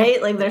know, Sister.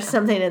 right? Like there's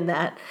something in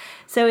that.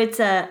 So it's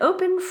a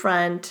open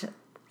front,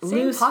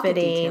 loose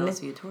fitting.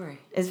 Viatori.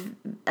 Is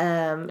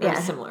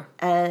similar.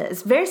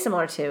 It's very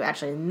similar to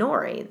actually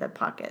Nori, the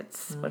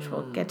pockets, which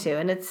we'll get to,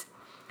 and it's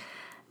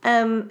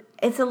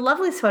a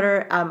lovely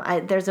sweater.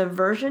 There's a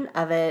version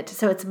of it,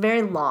 so it's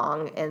very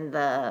long in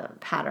the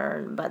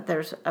pattern, but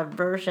there's a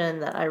version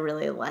that I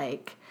really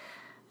like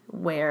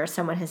where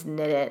someone has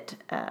knit it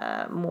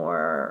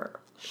more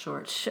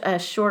short, a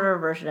shorter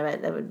version of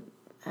it that would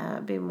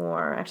be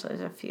more. Actually,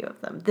 there's a few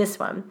of them. This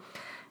one,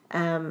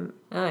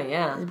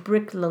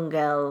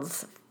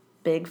 Bricklungel's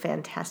big,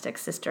 fantastic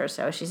sister.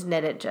 So she's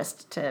knitted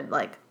just to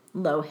like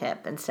low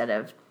hip instead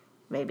of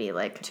maybe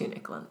like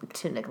Tunic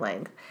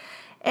length.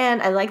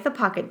 And I like the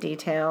pocket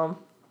detail.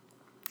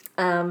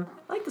 I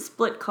like the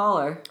split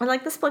collar. I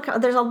like the split collar.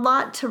 There's a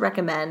lot to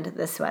recommend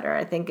this sweater.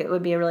 I think it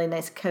would be a really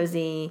nice,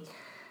 cozy.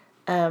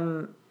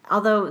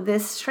 Although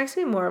this strikes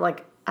me more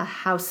like a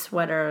house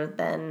sweater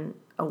than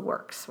a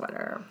work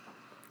sweater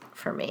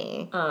for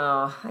me.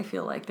 Oh, I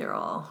feel like they're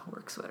all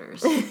work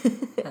sweaters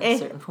at a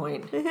certain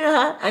point.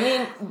 Yeah. I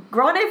mean,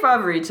 Grande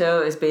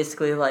Favorito is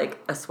basically like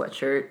a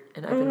sweatshirt,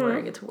 and I've been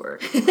wearing it to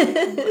work.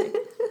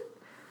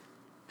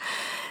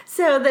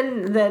 So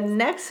the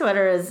next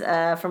sweater is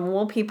from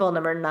Wool People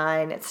number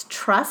 9. It's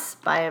Truss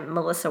by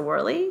Melissa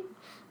Worley.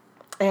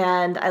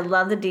 And I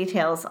love the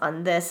details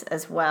on this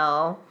as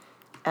well.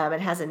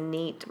 It has a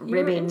neat ribbing.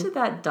 You're into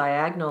that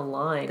diagonal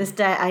line.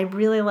 I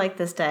really like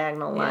this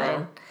diagonal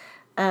line.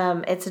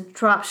 It's a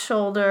drop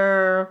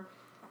shoulder.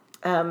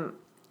 The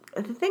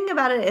thing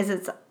about it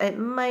is it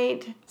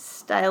might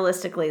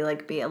stylistically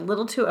like be a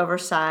little too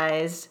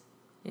oversized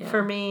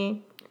for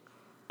me.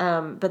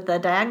 But the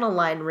diagonal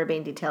line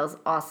ribbing detail is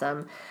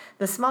awesome.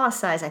 The smallest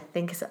size, I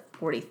think, is a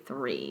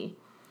 43.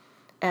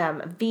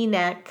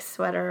 V-neck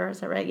sweater, is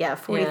that right? Yeah,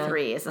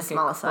 43 is the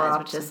smallest size,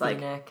 which is like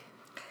V-neck.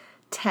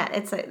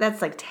 10.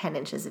 That's like 10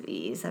 inches of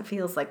ease. That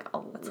feels like a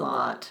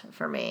lot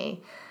for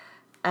me.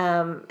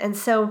 And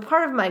so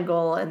part of my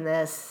goal in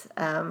this,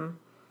 and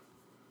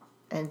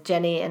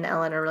Jenny and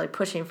Ellen are really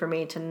pushing for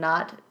me to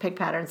not pick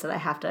patterns that I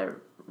have to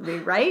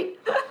rewrite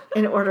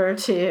in order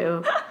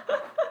to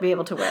be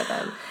able to wear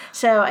them.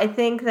 So I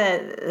think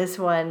that this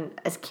one,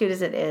 as cute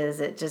as it is,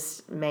 it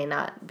just may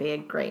not be a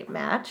great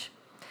match.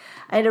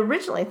 I had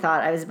originally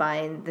thought I was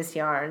buying this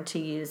yarn to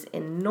use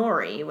in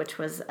Nori, which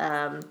was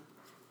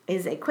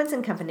is a Quince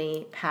 &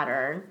 Company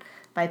pattern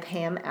by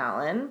Pam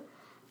Allen.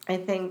 I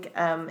think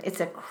it's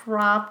a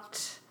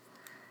cropped,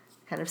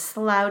 kind of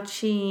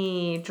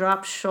slouchy,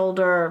 drop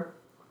shoulder,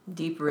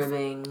 deep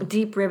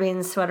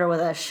ribbing sweater with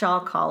a shawl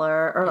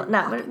collar, or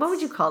not. What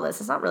would you call this?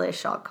 It's not really a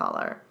shawl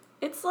collar.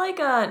 It's like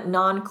a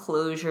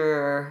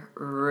non-closure,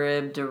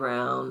 ribbed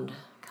around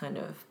kind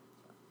of.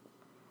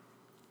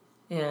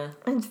 Yeah.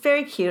 It's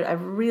very cute. I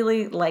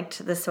really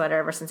liked this sweater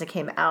ever since it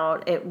came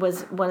out. It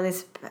was one of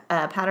these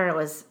pattern. It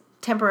was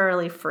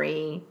temporarily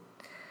free,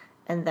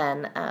 and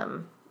then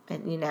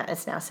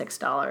it's now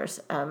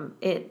 $6.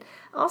 It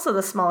also,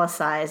 the smallest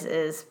size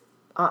is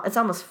it's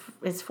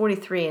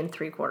 43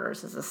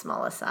 3/4 is the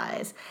smallest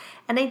size.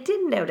 And I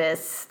did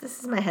notice, this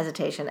is my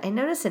hesitation, I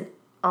noticed in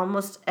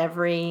almost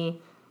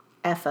every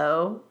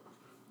FO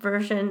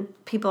version,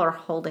 people are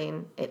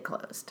holding it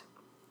closed.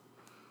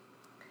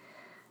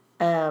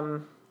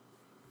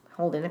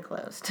 Holding it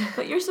closed.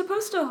 But you're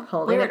supposed to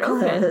holding wear it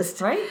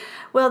closed, open, right?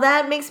 Well,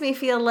 that makes me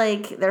feel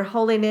like they're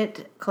holding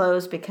it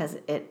closed because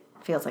it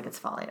feels like it's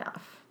falling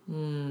off.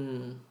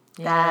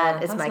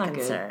 That is my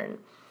concern.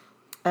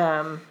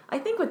 I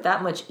think with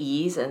that much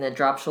ease and the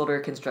drop shoulder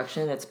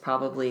construction, it's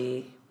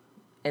probably,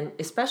 and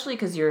especially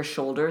because your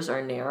shoulders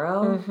are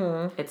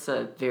narrow, it's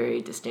a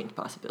very distinct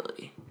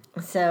possibility.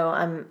 So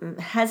I'm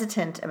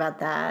hesitant about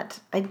that.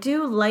 I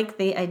do like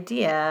the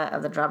idea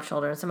of the drop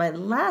shoulder. So my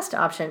last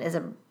option is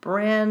a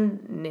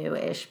brand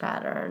new-ish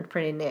pattern,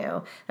 pretty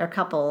new. There are a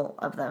couple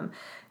of them.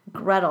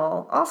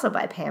 Gretel, also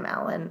by Pam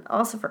Allen,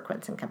 also for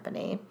Quince &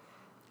 Company.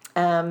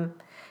 And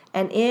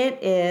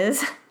it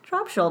is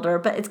drop shoulder,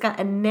 but it's got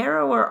a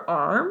narrower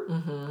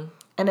arm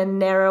and a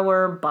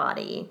narrower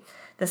body.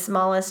 The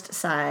smallest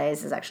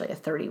size is actually a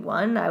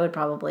 31. I would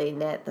probably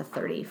knit the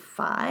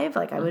 35.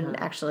 Like, I wouldn't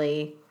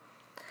actually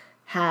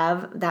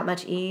have that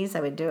much ease.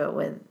 I would do it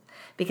with,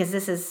 because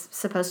this is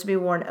supposed to be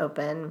worn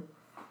open,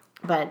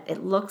 but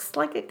it looks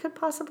like it could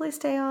possibly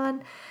stay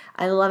on.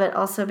 I love it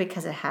also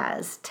because it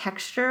has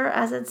texture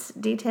as its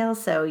detail.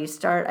 So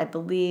I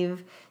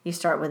believe you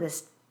start with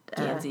this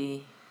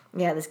Gansey.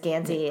 This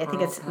Gansey. I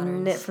think it's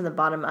knit from the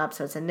bottom up.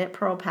 So it's a knit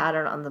purl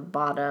pattern on the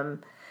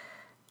bottom.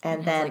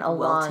 And then like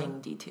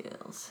welting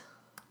details.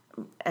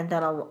 And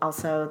then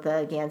also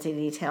the Gansey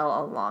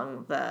detail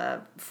along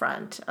the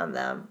front on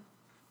the.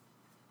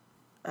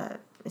 I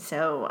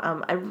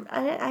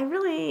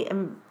really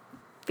am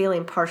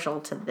feeling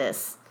partial to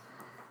this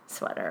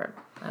sweater.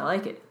 I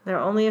like it. There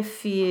are only a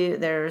few.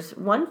 There's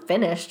one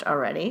finished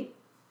already.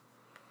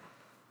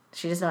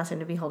 She does not seem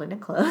to be holding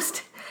it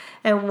closed.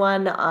 And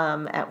one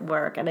at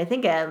work. And I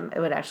think it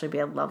would actually be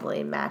a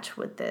lovely match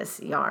with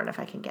this yarn if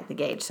I can get the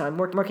gauge. So I'm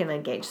working on a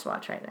gauge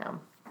swatch right now.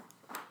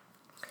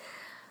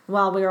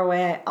 While we were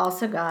away, I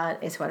also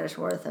got a sweater's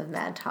worth of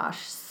Mad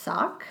Tosh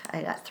sock.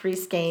 I got 3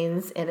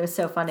 skeins, and it was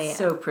so funny.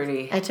 So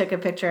pretty. I took a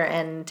picture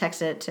and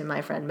texted it to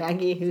my friend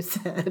Maggie, who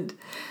said,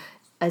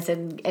 I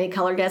said, any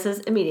color guesses?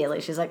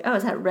 Immediately. She's like, oh,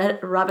 is that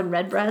Robin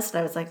Redbreast? And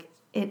I was like,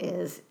 it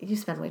is. You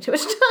spend way too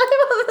much time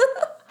on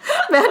the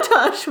Mad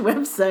Tosh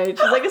website.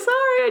 She's like,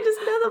 sorry, I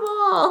just know them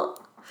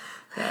all.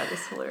 That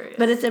is hilarious.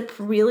 But it's a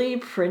really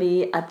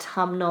pretty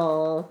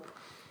autumnal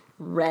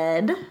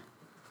red.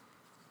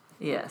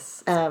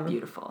 Yes, it's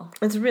beautiful.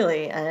 It's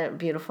really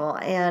beautiful.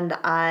 And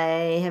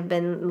I have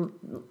been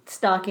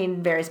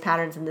stalking various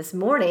patterns. And this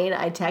morning,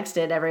 I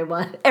texted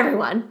everyone.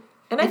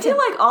 And I feel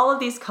like all of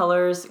these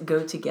colors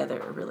go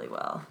together really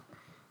well.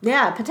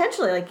 Yeah,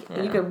 potentially. Like,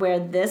 you could wear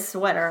this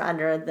sweater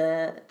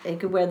you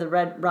could wear the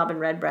robin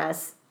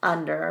redbreast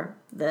under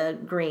the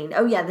green.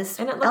 Oh, yeah, this.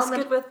 And it looks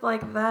good with,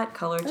 like, that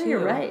color, too.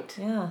 You're right.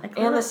 Yeah.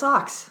 And the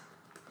socks.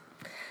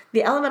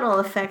 The Elemental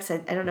Effects, I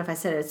don't know if I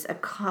said it, it's a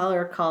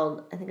color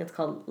called, I think it's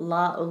called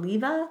La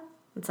Oliva.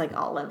 It's like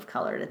olive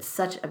colored. It's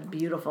such a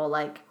beautiful,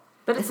 like...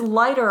 But it's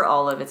lighter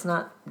olive. It's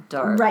not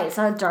dark. Right, it's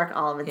not a dark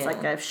olive. It's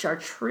like a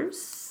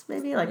chartreuse,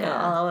 maybe? Like an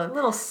olive. A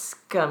little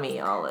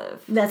scummy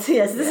olive. This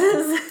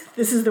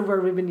is the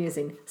word we've been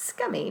using.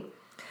 Scummy.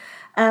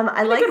 I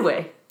like, in a good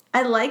way.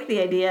 I like the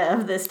idea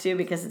of this, too,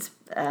 because it's,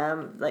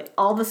 like,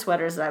 all the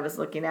sweaters that I was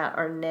looking at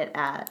are knit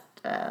at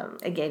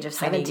a gauge of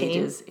 17.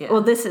 Gauges, yeah.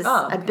 Well, this is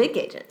a big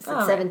gauges. It's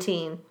right.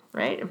 17,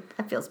 right?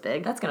 That feels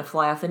big. That's going to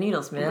fly off the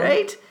needles, man.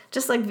 Right?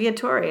 Just like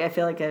Viatori, I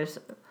feel like I'm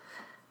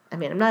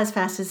not as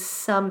fast as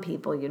some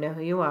people, you know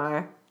who you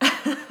are.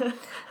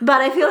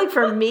 But I feel like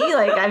for me,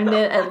 like I've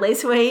knit a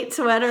lace weight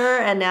sweater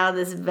and now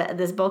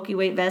this bulky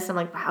weight vest. I'm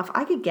like, wow, if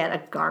I could get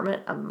a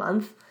garment a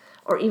month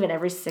or even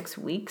every 6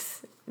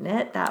 weeks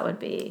knit, that would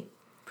be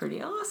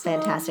pretty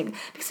awesome. Fantastic.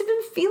 Because I've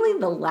been feeling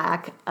the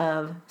lack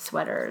of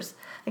sweaters.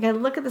 Like I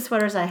look at the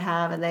sweaters I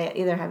have and they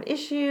either have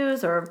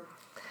issues or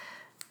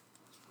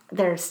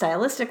they're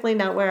stylistically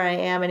not where I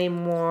am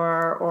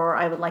anymore, or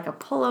I would like a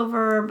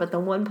pullover, but the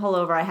one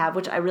pullover I have,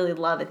 which I really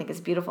love, I think is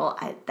beautiful,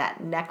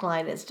 that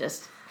neckline is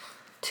just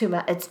too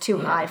much. It's too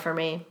high for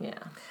me. Yeah.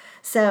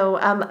 So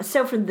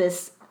for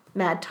this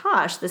Mad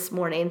Tosh this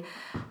morning,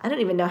 I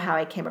don't even know how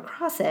I came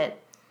across it.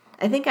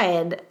 I think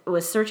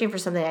was searching for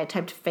something. I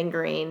typed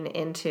fingering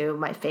into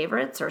my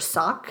favorites or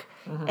sock.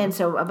 Mm-hmm. And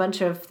so a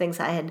bunch of things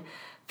I had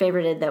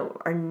favorited that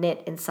are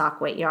knit in sock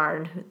weight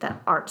yarn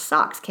that aren't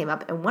socks came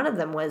up. And one of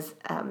them was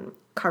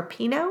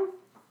Carpino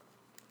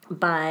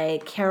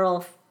by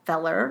Carol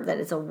Feller. That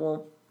is a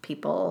Wool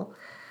People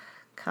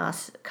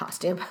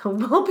costume.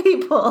 Wool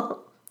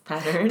People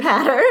pattern.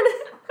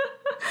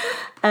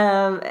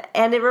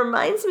 And it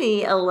reminds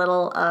me a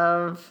little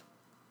of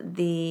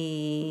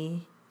the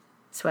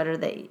sweater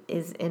that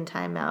is in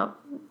Time Out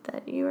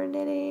that you were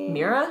knitting.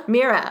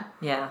 Mira.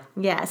 Yeah.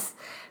 Yes,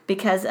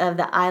 because of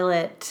the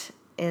eyelets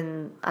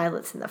in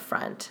the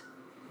front.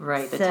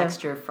 Right, the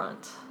texture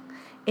front.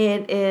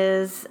 It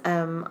is.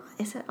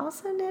 Is it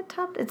also knit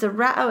topped? It's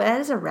it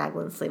is a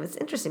raglan sleeve. It's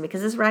interesting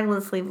because this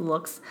raglan sleeve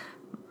looks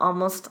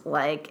almost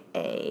like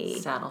a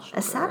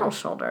saddle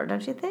shoulder,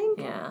 don't you think?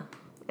 Yeah.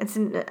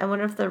 I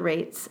wonder if the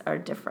rates are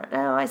different.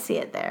 Oh, I see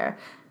it there.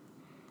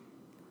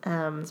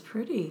 It's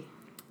pretty.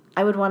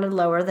 I would want to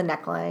lower the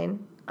neckline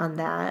on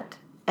that.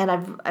 And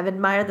I've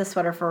admired the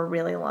sweater for a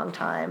really long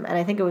time, and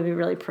I think it would be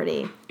really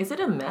pretty. Is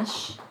it a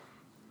mesh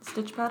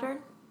stitch pattern?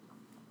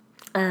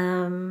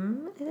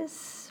 It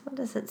is. What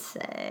does it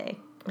say?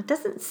 It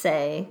doesn't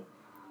say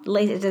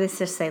lace. It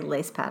just say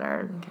lace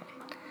pattern. Okay.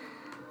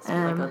 So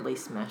like a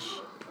lace mesh.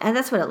 And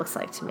that's what it looks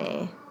like to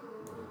me.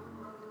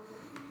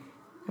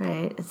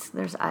 Right.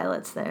 There's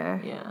eyelets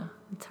there. Yeah.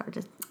 It's hard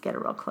to get a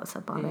real close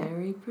up on it.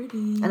 Very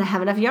pretty. And I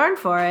have enough yarn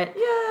for it.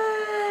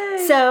 Yay!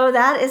 So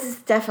that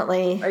is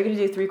definitely... Are you going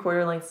to do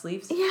 3/4 length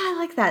sleeves? Yeah, I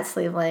like that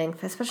sleeve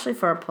length, especially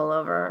for a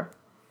pullover.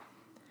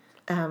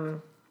 I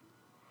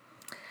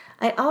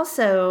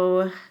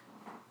also...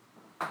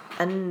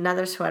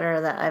 Another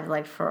sweater that I've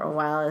liked for a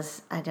while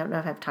is, I don't know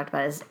if I've talked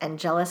about it, is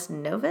Angelus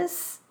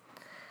Novus,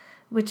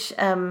 which is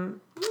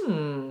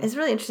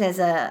really interesting. It has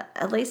a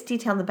lace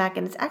detail on the back,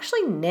 and it's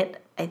actually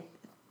knit.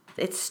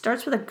 It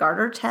starts with a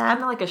garter tab.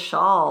 Kind of like a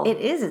shawl. It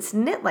is. It's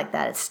knit like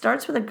that. It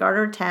starts with a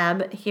garter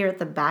tab here at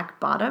the back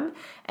bottom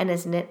and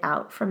is knit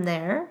out from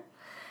there.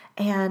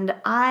 And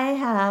I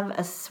have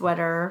a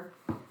sweater,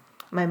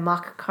 my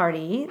mock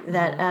cardi,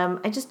 that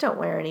I just don't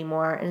wear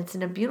anymore. And it's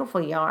in a beautiful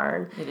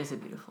yarn. It is a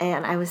beautiful.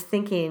 And I was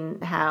thinking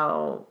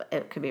how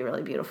it could be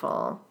really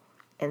beautiful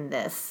in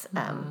this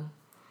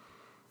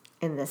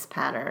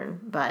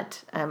pattern.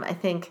 But I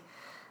think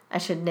I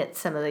should knit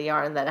some of the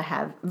yarn that I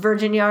have,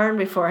 virgin yarn,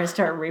 before I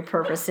start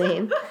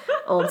repurposing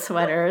old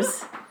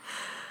sweaters.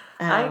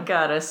 I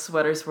got a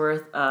sweater's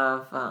worth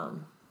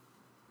of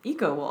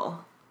Eco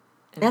Wool.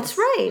 That's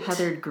right.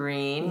 Heathered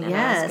green. And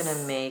I was going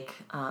to make,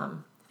 I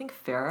think,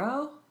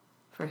 Pharaoh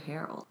for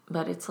Harold.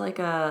 But it's like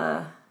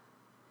a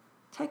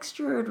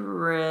textured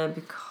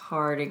rib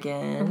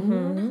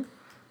cardigan.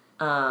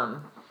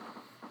 And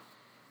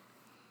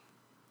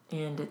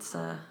it's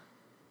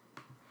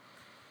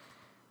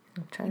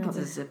I think it's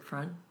a zip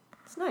front.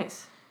 It's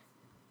nice.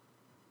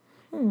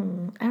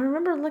 I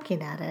remember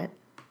looking at it.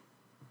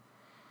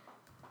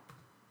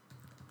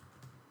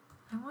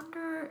 I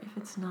wonder if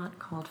it's not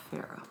called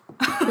Pharaoh.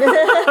 That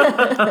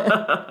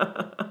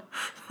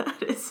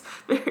is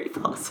very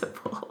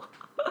possible.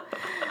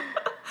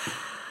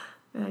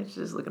 I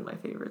just look at my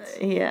favorites.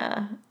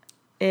 Yeah.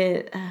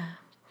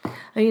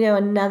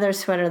 Another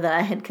sweater that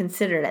I had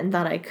considered and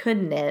thought I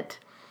could knit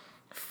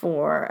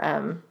for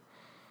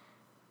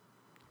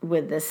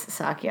with this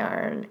sock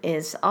yarn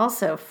is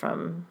also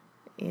from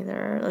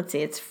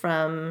it's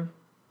from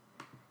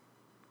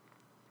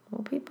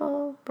Wool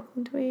People,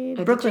 Brooklyn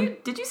Tweed. Brooklyn.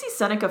 Did you see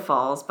Seneca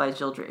Falls by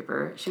Jill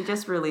Draper? She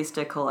just released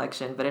a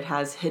collection, but it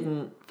has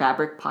hidden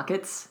fabric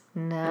pockets.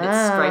 No. And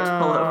it's striped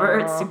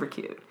pullover. It's super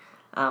cute.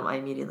 I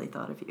immediately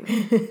thought of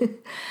you.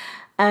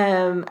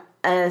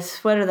 A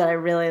sweater that I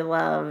really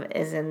love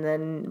is in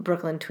the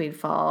Brooklyn Tweed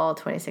Fall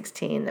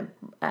 2016,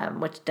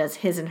 which does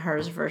his and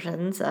hers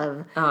versions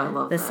of I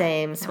love the that.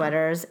 same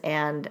sweaters.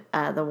 And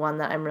the one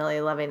that I'm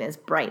really loving is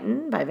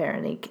Brighton by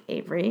Veronique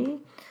Avery.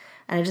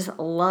 And I just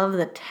love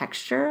the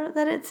texture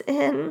that it's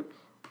in.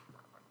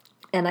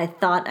 And I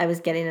thought I was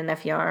getting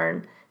enough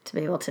yarn to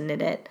be able to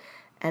knit it.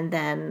 And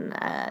then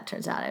it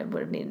turns out I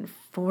would have needed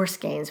 4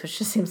 skeins, which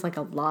just seems like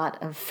a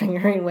lot of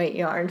fingering weight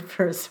yarn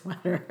for a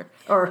sweater.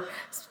 Or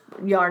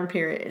yarn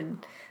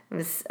period. It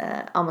was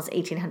almost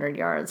 1,800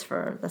 yards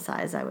for the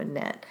size I would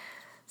knit.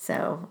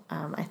 So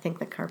I think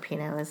the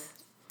Carpino is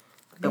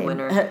the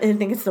winner. I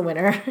think it's the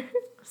winner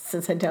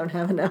since I don't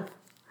have enough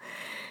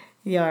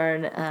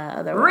yarn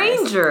otherwise.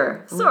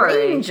 Ranger.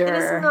 Sorry. Ranger. It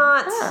is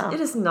not. Oh.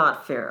 It is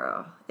not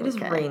Pharaoh. It is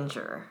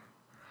Ranger.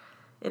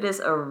 It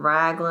is a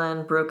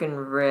raglan broken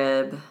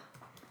rib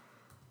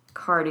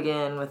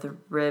cardigan with a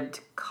ribbed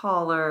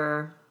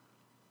collar.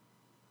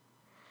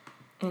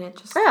 And it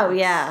just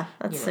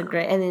that's a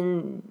great.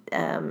 And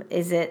then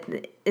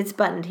it's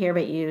buttoned here,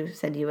 but you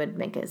said you would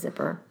make a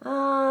zipper.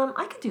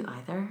 I could do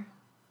either.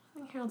 I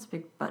think Harold's a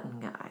big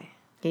button guy.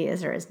 He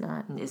is or is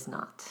not. Is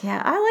not.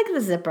 Yeah, I like the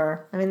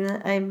zipper. I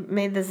mean, I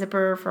made the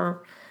zipper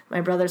for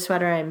my brother's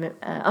sweater.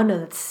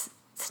 That's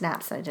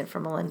snaps that I did for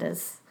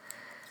Melinda's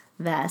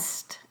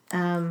vest.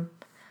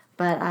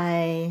 But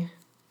I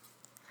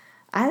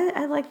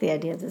like the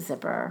idea of the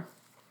zipper.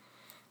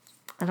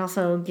 It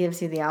also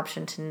gives you the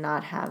option to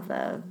not have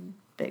the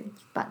big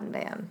button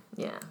band.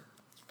 Yeah.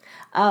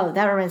 Oh,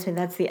 that reminds me.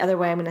 That's the other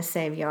way I'm going to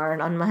save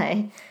yarn on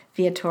my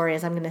Viatori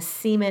is I'm going to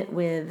seam it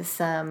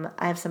with I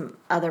have some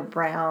other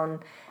brown,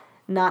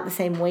 not the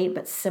same weight,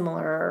 but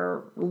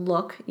similar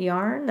look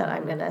yarn that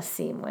I'm going to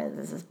seam with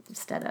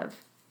instead of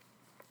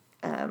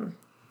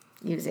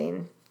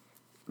using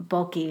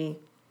bulky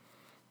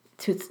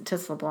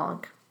Toots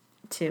LeBlanc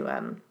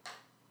to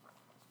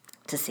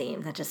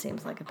seam. That just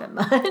seems like a bit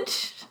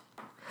much.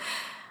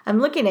 I'm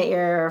looking at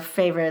your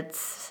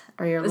favorites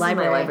or your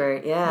library. Is my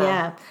library, yeah.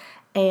 Yeah.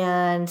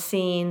 And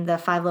seeing the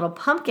 5 Little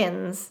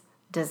Pumpkins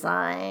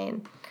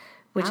design,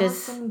 which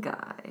Allison is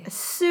Guy. a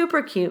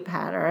super cute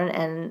pattern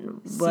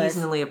and was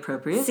Seasonally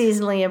appropriate.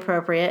 Seasonally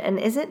appropriate. And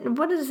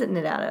what is it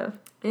knit out of?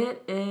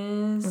 It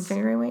is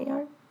Fingering weight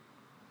yarn?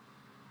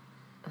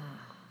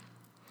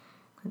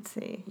 Let's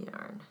see.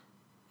 yarn.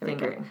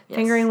 Fingering. Yes.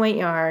 Fingering weight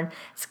yarn.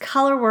 It's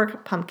color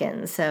work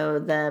pumpkins. So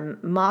the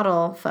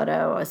model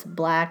photo is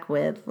black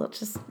with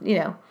just,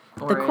 the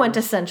Orange.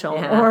 quintessential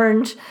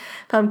orange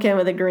pumpkin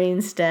with a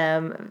green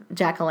stem,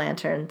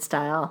 jack-o'-lantern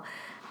style.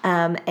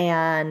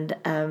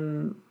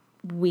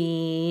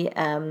 We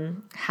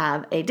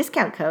have a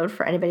discount code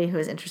for anybody who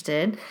is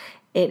interested.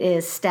 It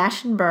is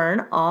Stash and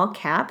Burn, all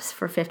caps,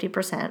 for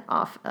 50%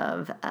 off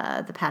of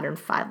the pattern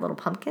 5 Little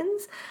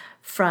Pumpkins.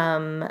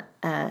 From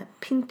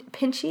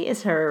Pinchy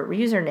is her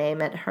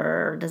username, and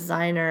her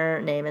designer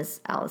name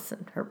is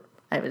Allison.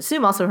 I would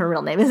assume also her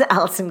real name is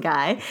Allison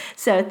Guy.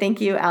 So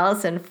thank you,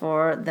 Allison,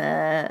 for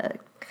the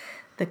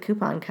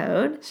coupon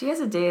code. She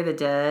has a Day of the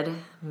Dead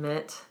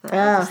mitt that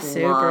I just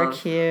super love.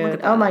 cute. Look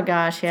at Oh my that.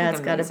 gosh, yeah, It's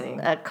it's like got amazing.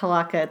 a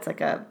Kalaka. It's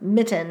like a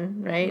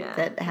mitten, right? Yeah,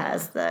 that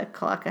has the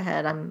Kalaka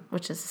head,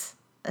 which is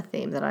a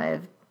theme that I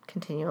have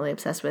continually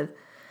obsessed with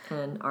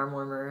And arm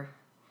warmer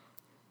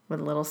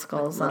little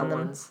skulls little on them.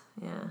 ones.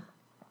 Yeah.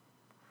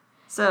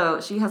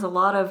 So she has a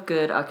lot of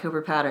good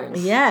October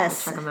patterns.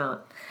 Yes. Check them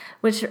out.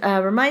 Which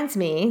reminds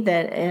me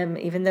that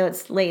even though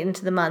it's late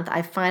into the month,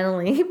 I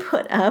finally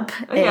put up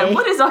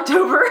What is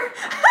October?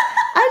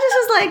 I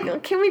just was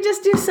like, can we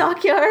just do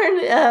sock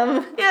yarn?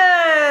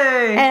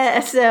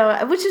 Yay!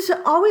 Which has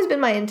always been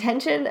my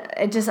intention.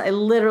 I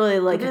literally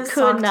It is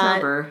could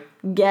Socktober.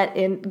 not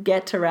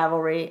get to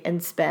Ravelry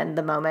and spend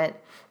the moment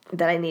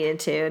that I needed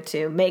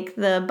to make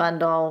the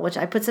bundle, which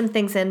I put some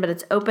things in, but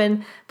it's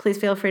open. Please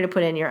feel free to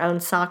put in your own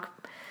sock,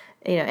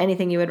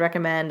 anything you would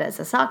recommend as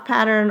a sock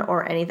pattern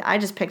or anything. I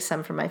just picked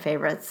some from my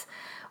favorites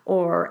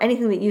or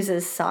anything that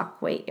uses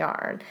sock weight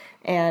yarn.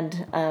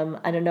 And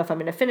I don't know if I'm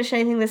going to finish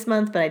anything this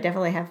month, but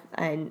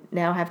I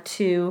now have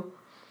two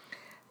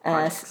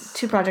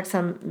projects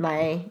on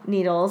my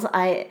needles.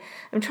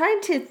 I'm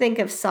trying to think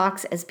of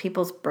socks as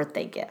people's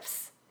birthday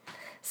gifts.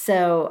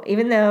 So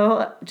even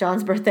though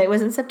John's birthday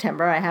was in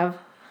September, I have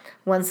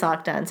one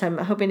sock done. So I'm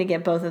hoping to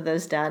get both of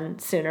those done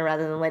sooner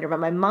rather than later. But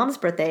my mom's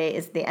birthday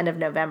is the end of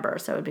November,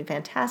 so it would be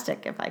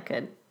fantastic if I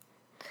could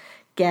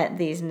get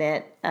these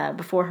knit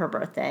before her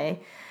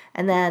birthday.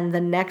 And then the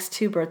next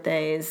 2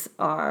 birthdays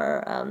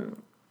are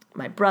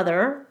my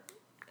brother,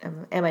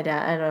 and my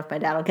dad. I don't know if my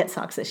dad will get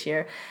socks this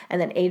year.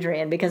 And then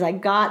Adrian, because I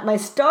got my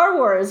Star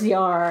Wars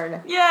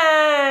yarn.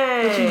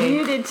 Yay!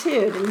 You did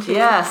too, didn't you?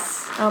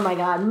 Yes. Oh my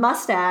God.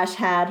 Mustache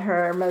had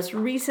her most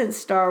recent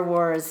Star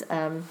Wars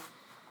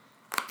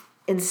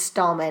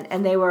installment,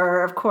 and they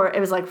were, of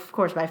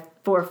course, my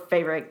 4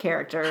 favorite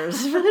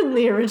characters in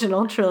the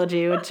original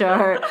trilogy, which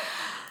are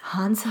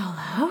Han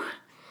Solo,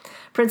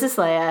 Princess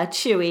Leia,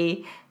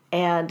 Chewie,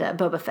 and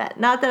Boba Fett.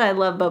 Not that I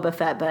love Boba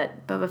Fett,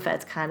 but Boba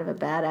Fett's kind of a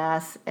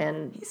badass,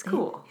 and He's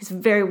cool. He's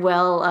very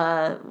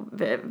well,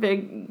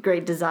 very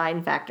great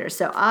design factor.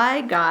 So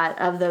I got,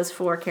 of those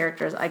 4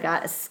 characters, I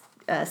got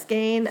a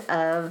skein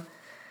of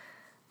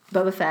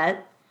Boba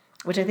Fett,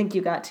 which I think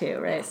you got too,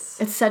 right?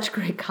 Yes. It's such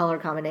great color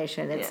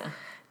combination. It's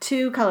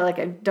 2 color, like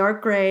a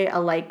dark gray, a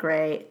light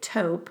gray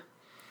taupe,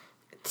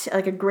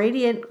 like a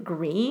gradient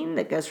green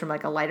that goes from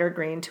like a lighter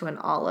green to an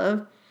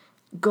olive,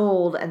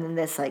 gold, and then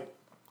this like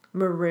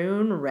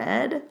maroon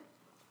red.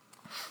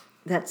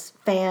 That's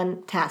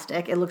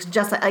fantastic. It looks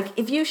just like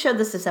if you showed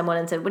this to someone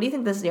and said, "What do you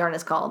think this yarn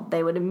is called?"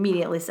 They would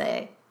immediately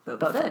say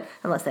Boba Fett,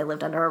 unless they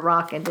lived under a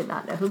rock and did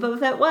not know who Boba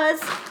Fett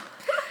was.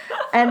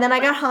 And then I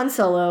got Han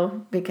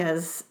Solo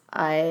because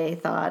I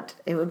thought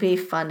it would be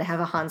fun to have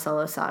a Han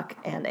Solo sock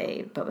and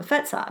a Boba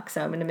Fett sock.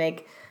 So I'm going to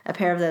make a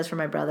pair of those for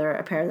my brother,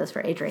 a pair of those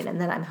for Adrian,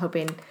 and then I'm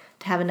hoping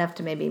to have enough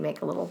to maybe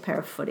make a little pair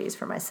of footies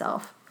for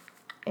myself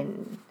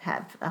and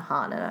have a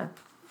Han and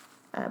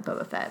a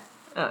Boba Fett.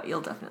 Oh,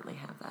 you'll definitely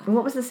have that. And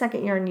what was the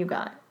second yarn you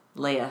got?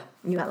 Leia.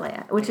 You got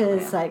Leia, which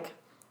is like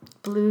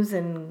blues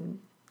and...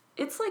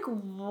 It's like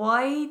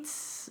white.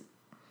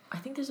 I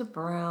think there's a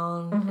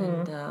brown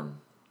and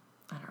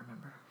I don't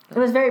remember. It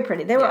was very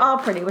pretty. They were all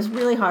pretty. It was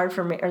really hard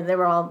for me, or they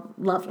were all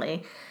lovely.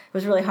 It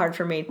was really hard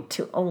for me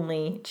to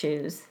only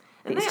choose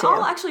And these they 2.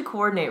 all actually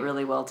coordinate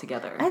really well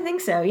together. I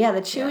think so. Yeah,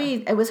 the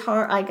Chewy, it was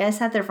hard. I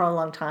sat there for a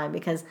long time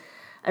because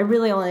I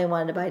really only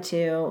wanted to buy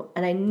 2,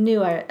 and I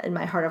knew in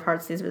my heart of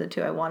hearts these were the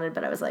 2 I wanted,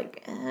 but I was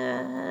like,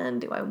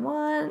 do I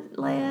want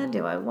Leia?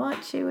 Do I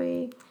want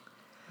Chewy?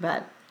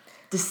 But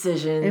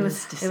Decisions.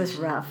 it was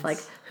rough. Like,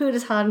 who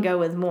does Han go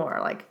with more?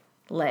 Like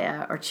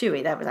Leia or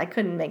Chewie? I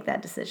couldn't make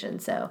that decision.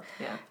 So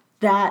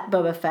that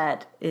Boba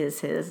Fett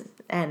is his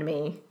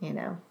enemy, you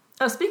know.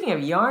 Oh, speaking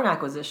of yarn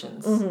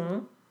acquisitions,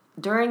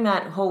 during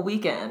that whole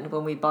weekend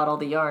when we bought all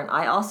the yarn,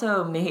 I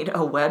also made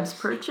a Webs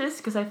purchase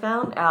because I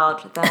found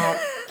out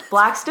that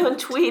Blackstone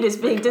tweed is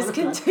being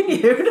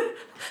discontinued.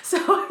 So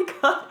I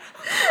got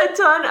a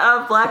ton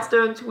of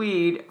Blackstone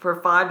tweed for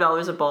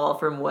 $5 a ball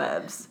from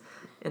Webs,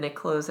 and a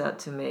closeout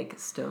to make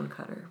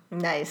Stonecutter.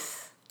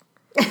 Nice.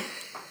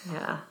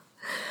 Yeah.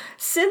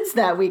 Since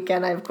that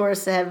weekend, I, of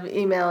course, have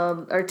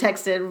emailed or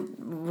texted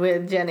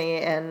with Jenny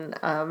and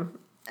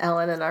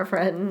Ellen and our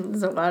friend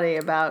Zawadi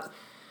about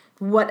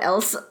what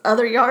else,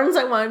 other yarns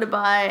I wanted to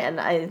buy, and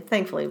I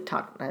thankfully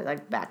I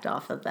backed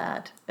off of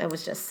that. It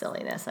was just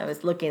silliness. I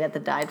was looking at the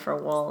dyed for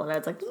wool, and I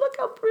was like, look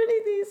how pretty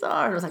these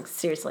are. And I was like,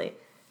 seriously,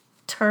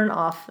 turn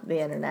off the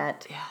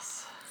internet.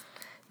 Yes.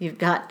 You've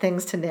got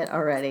things to knit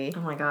already.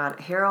 Oh my God.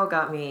 Harold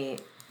got me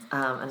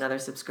another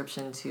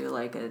subscription to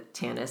like a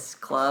Tanis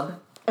club.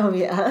 Oh,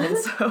 yeah. And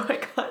so I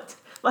got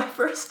my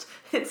first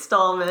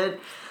installment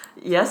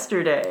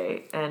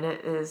yesterday, and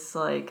it is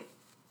like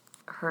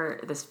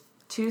this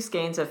 2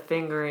 skeins of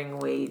fingering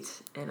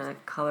weight in a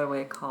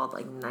colorway called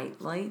like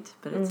Nightlight,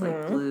 but it's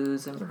like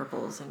blues and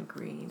purples and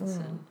greens,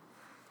 and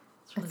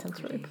it's really That sounds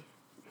pretty.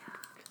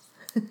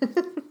 really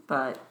Yeah.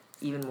 But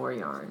even more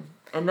yarn.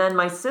 And then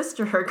my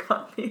sister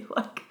got me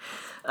like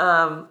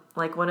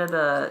one of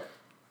the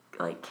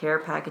like care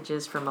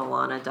packages from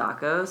Alana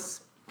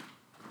Dakos,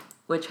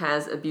 which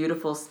has a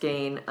beautiful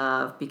skein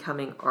of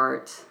Becoming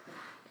Art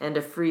and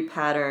a free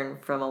pattern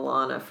from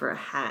Alana for a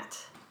hat.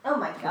 Oh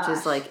my gosh. Which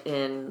is like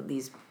in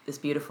this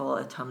beautiful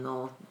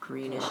autumnal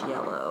greenish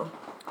yellow.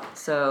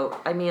 So,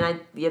 I mean,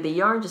 the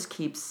yarn just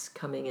keeps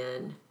coming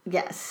in.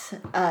 Yes.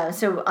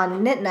 So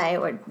on Knit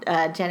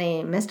Night,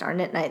 Jenny missed our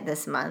Knit Night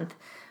this month,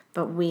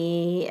 but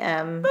we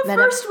the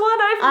first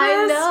one I've missed.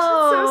 I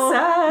know. So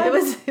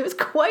sad. It was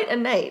quite a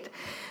night.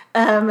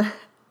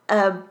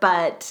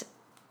 But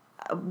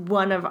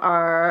one of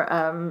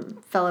our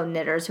fellow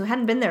knitters who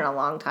hadn't been there in a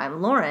long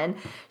time, Lauren,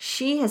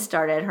 she has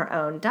started her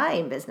own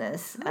dyeing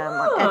business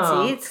on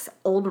Etsy. It's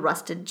Old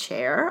Rusted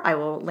Chair. I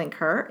will link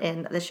her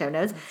in the show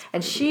notes.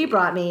 And she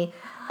brought me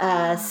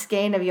a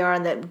skein of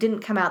yarn that didn't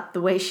come out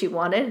the way she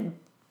wanted.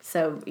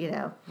 So, you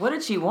know. What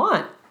did she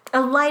want? A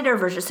lighter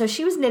version. So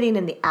she was knitting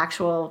in the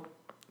actual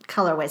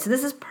colorway. So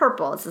this is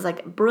purple. This is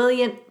like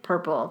brilliant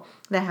purple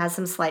that has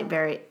some slight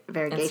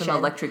variegation. And some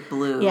electric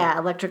blue. Yeah,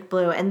 electric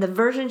blue. And the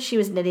version she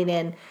was knitting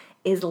in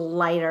is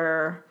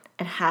lighter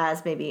and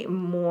has maybe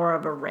more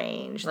of a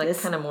range. Like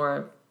kind of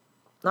more,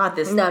 not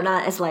this. No,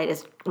 not as light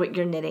as what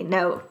you're knitting.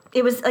 No,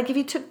 it was like if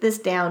you took this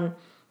down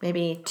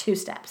maybe 2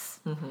 steps.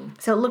 Mm-hmm.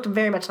 So it looked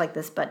very much like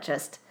this, but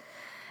just,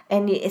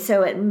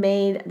 so it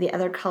made the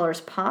other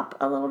colors pop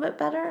a little bit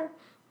better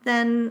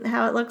than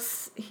how it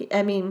looks.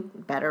 I mean,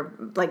 better.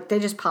 Like they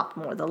just popped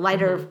more. The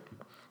lighter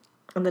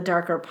and the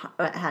darker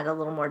had a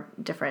little more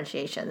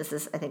differentiation. This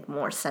is, I think,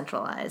 more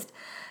centralized,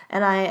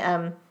 and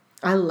I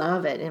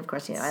love it. And of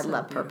course, I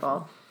love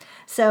purple.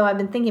 So I've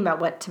been thinking about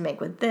what to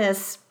make with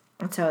this.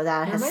 And so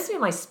that reminds me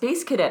of my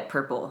Space Cadet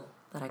purple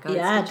that I got.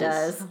 Yeah, at Stitches. it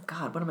does. Oh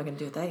God, what am I going to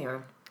do with that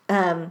yarn?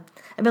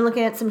 I've been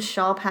looking at some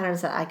shawl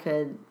patterns that I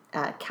could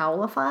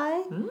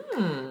cowlify,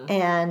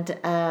 and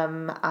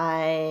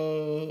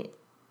I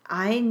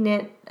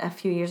knit a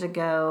few years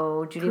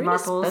ago. Judy Karina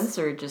Marples.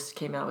 Spencer just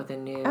came out with a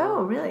new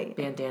really?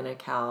 bandana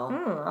cowl.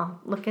 I'll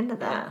look into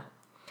that. Yeah.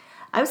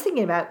 I was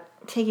thinking about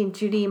taking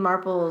Judy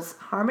Marple's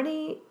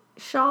Harmony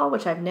shawl,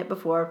 which I've knit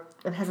before.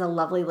 It has a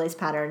lovely lace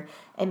pattern,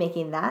 and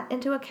making that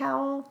into a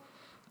cowl.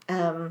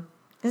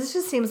 This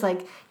just seems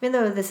like, even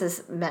though this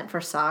is meant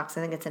for socks,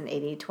 I think it's an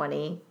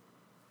 80-20.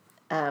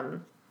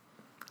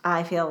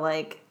 I feel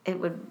like it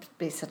would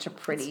be such a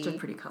pretty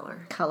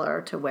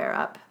color to wear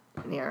up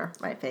near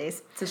my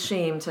face. It's a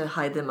shame to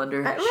hide them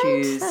under Right?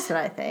 shoes. That's what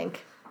I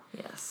think.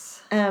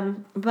 Yes.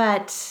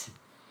 But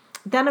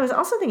then I was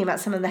also thinking about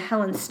some of the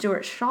Helen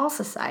Stewart Shawl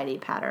Society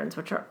patterns,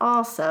 which are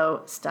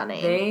also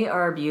stunning. They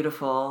are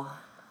beautiful.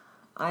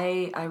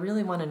 I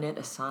really want to knit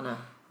Asana.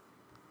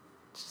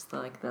 Just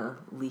like the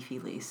leafy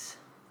lace.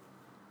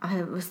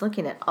 I was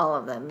looking at all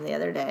of them the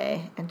other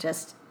day and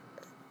just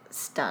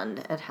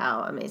stunned at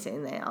how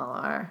amazing they all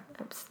are.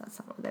 Oops, that's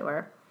not what they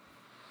were.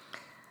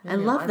 I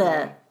love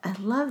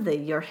the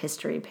Your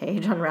History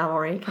page on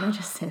Ravelry. Can I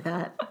just say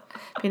that?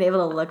 Being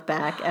able to look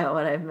back at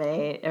what I've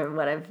made or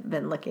what I've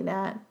been looking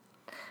at.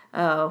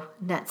 Oh,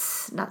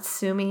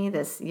 Natsumi,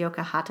 this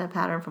Yokahata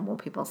pattern from Wool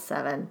People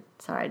 7.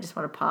 Sorry, I just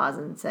want to pause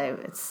and say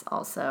it's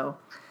also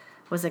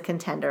was a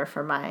contender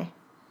for my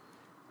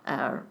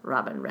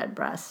Robin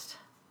Redbreast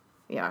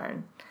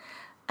yarn.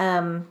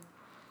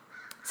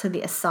 So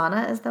the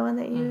Asana is the one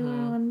that you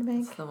wanted to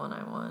make? That's the one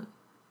I want.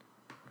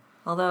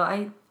 Although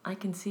I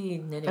can see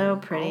knitting all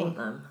of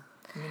them.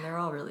 I mean, they're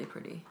all really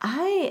pretty.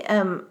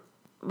 I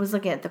was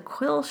looking at the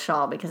quill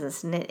shawl because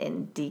it's knit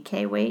in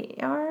DK weight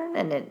yarn,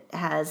 and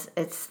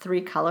it's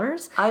 3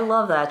 colors. I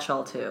love that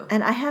shawl too.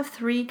 And I have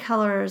 3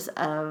 colors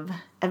of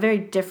a very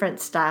different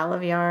style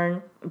of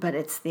yarn, but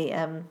it's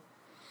the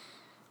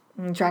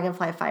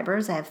Dragonfly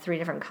Fibers. I have 3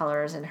 different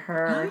colors in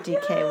her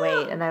DK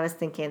weight, and I was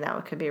thinking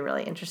that could be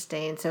really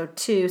interesting. So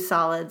 2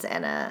 solids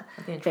and a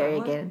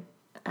variegated.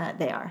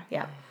 They are,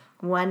 yeah.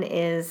 One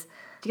is...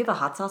 Do you get the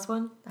hot sauce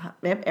one?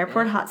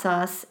 Airport hot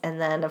sauce,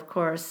 and then, of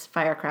course,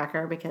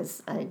 Firecracker,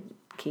 because I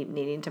keep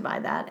needing to buy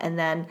that. And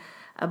then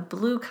a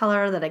blue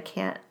color that I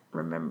can't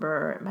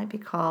remember. It might be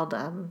called...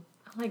 oh,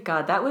 my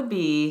God. That would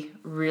be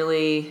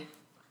really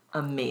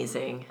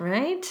amazing.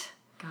 Right?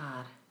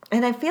 God.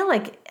 And I feel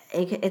like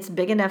it's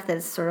big enough that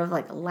it's sort of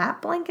like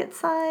lap blanket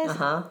size.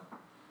 Uh-huh.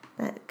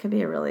 That could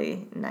be a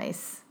really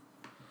nice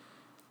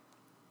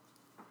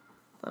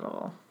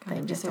little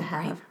thing just to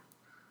have. Great.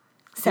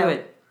 So, Do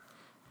it.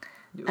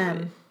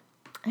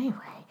 Anyway,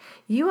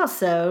 you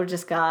also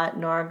just got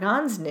Nora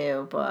Gahn's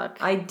new book.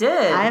 I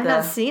did. I have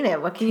not seen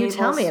it. What can you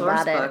tell me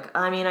about it?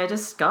 I mean, I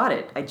just got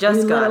it. I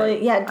just got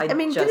it. Yeah, I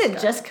mean, did it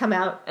just come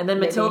out? And then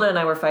Matilda and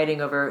I were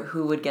fighting over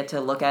who would get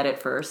to look at it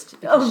first.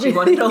 Oh, she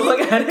wanted to look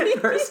at it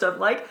first. I'm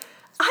like,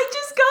 I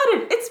just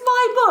got it. It's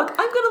my book.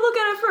 I'm going to look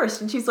at it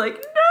first. And she's like,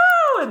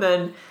 no. And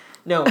then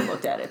no one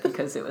looked at it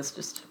because it was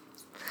just...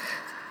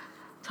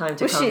 time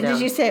to calm down.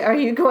 Did you say, are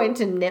you going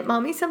to knit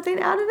mommy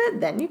something out of it?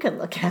 Then you can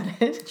look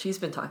at it. She's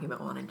been talking about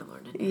wanting to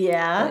learn it.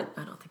 Yeah. But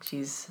I don't think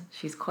she's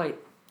quite,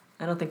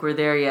 I don't think we're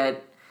there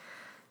yet.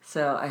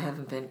 So I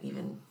haven't been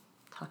even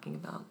talking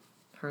about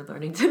her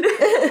learning to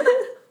knit.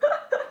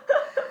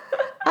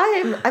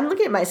 I'm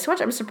looking at my swatch.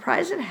 I'm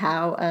surprised at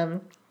how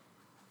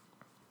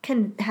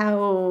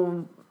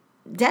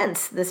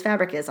dense this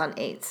fabric is on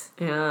 8s.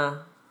 Yeah.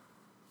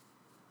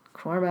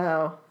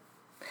 Corbo.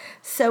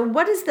 So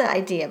what is the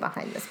idea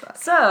behind this book?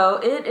 So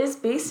it is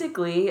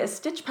basically a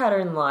stitch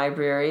pattern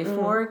library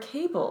for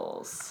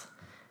cables.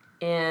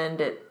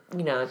 And,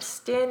 it's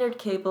standard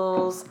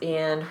cables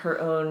and her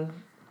own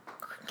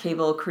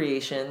cable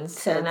creations.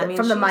 So and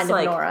from the mind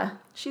of Nora.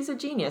 She's a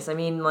genius. I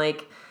mean,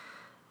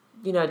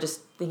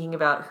 just thinking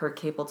about her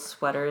cabled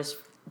sweaters,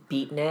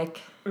 beatnik,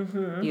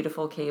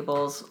 beautiful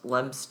cables,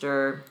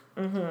 Lemster.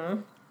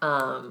 And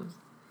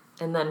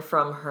then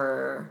from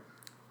her...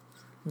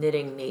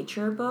 Knitting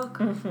Nature book,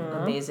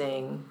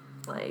 amazing,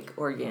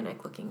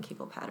 organic looking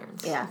cable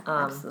patterns. Yeah,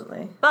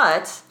 absolutely.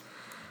 But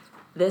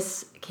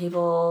this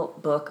cable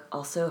book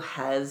also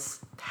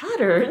has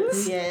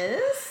patterns.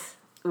 Yes.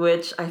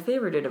 Which I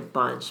favorited a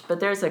bunch.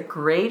 But there's a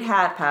great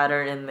hat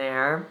pattern in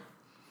there.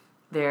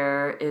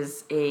 There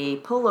is a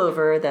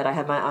pullover that I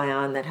have my eye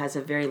on that has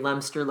a very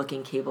Lemster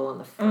looking cable on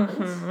the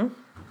front.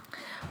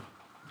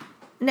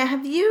 Now,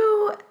 have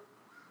you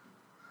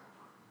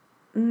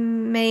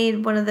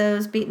made one of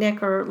those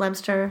beatnik or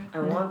Lemster? I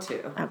want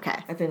to. Okay.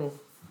 I've been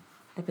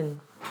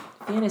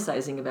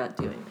fantasizing about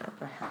doing that,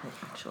 but I haven't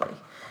actually.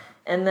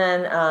 And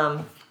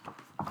then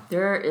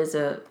there is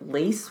a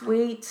lace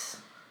weight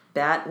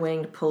bat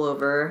winged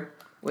pullover,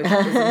 which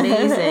is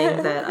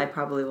amazing that I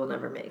probably will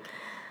never make.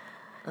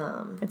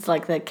 It's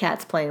like the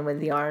cat's playing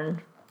with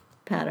yarn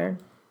pattern.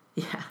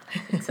 Yeah,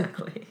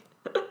 exactly.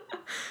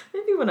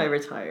 Maybe when I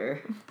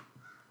retire,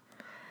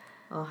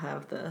 I'll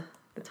have the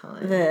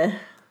time. The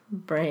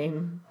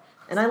brain.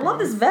 And I love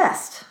this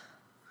vest.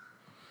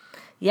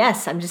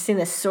 Yes, I'm just seeing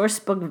this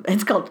Sourcebook.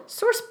 It's called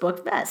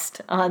Sourcebook Vest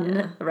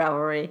on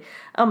Ravelry.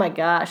 Oh my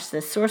gosh, the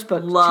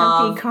Sourcebook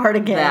chunky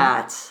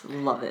cardigan.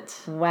 Love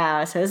it.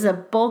 Wow, so this is a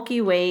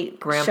bulky weight,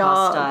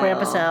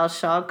 grandpa style,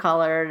 shawl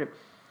collared,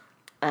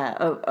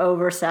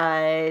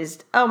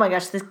 oversized. Oh my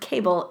gosh, this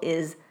cable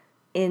is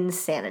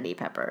insanity,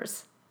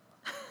 Peppers.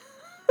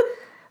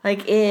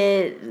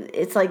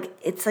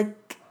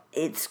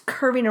 It's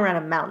curving around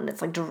a mountain.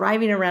 It's like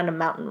driving around a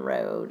mountain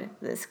road,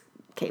 this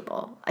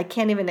cable. I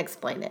can't even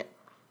explain it.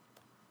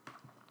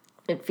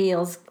 It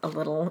feels a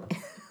little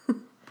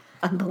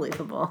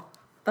unbelievable.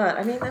 But,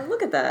 I mean,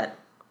 look at that.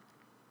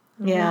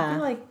 Yeah. I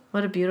feel like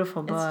what a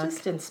beautiful book. it's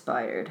just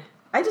inspired.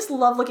 I just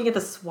love looking at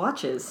the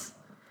swatches.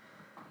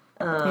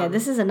 Yeah,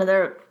 this is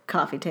another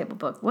coffee table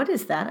book. What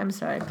is that? I'm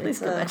sorry. Please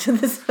go back to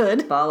this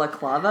hood.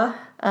 Balaclava.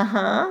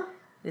 Uh-huh.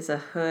 It's a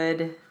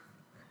hood,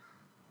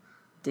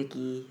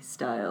 Dickie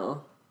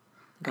style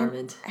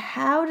garment. And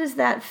how does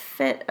that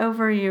fit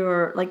over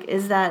your,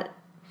 is that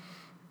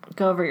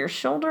go over your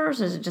shoulders?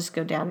 Or does it just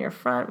go down your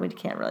front? We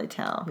can't really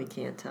tell. We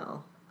can't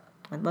tell.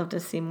 I'd love to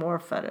see more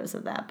photos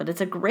of that. But it's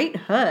a great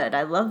hood.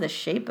 I love the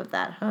shape of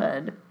that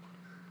hood.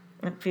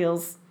 It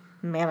feels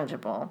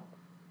manageable.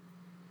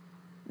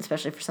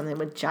 Especially for something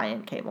with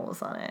giant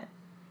cables on it.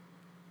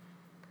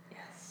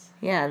 Yes.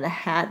 Yeah, and the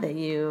hat that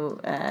you...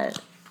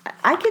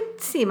 I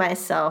could see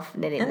myself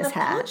knitting this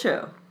hat. And the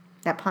poncho.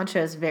 That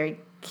poncho is very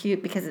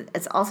cute because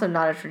it's also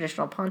not a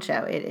traditional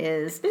poncho. It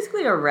is... It's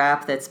basically a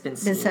wrap that's been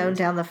sewn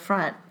down the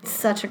front. Yeah.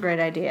 Such a great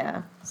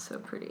idea. So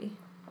pretty.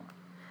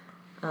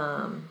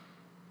 Yeah,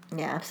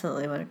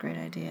 absolutely. What a great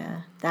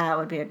idea. That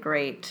would be a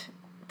great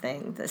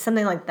thing.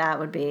 Something like that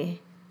would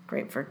be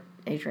great for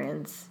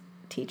Adrian's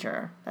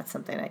teacher. That's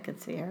something I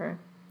could see her.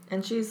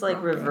 And she's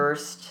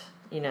reversed,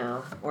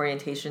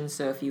 orientation.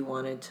 So if you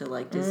wanted to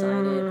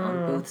design it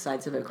on both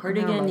sides of a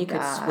cardigan, you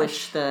could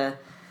switch the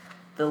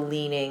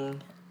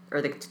leaning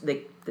or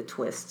the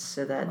twists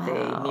so that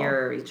they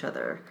mirror each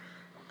other.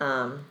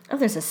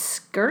 There's a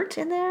skirt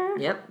in there?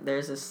 Yep,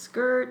 there's a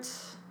skirt.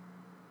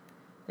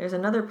 There's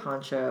another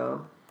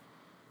poncho.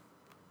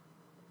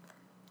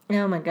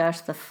 Oh my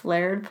gosh, the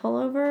flared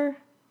pullover?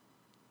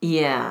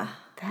 Yeah.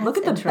 Look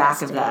at the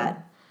back of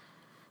that.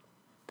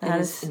 That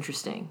is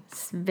interesting.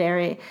 It's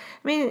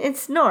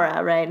it's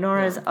Nora, right?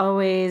 Nora's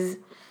always...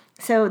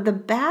 So the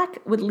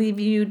back would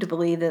leave you to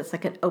believe that it's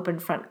like an open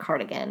front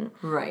cardigan.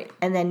 Right.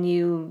 And then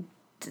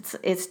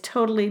it's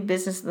totally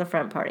business in the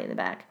front, party in the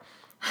back.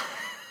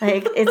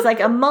 It's like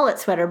a mullet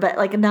sweater, but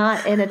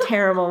not in a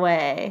terrible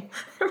way.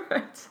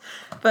 Right.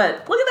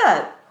 But look at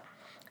that.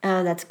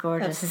 Oh, that's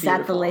gorgeous. Is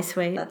that the lace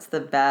weight? That's the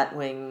bat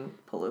wing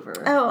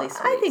pullover. Oh, lace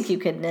I think you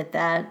could knit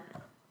that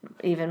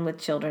even with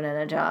children and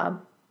a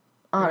job.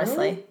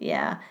 Honestly, really?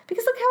 Yeah.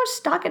 Because look how much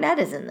stockinette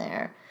is in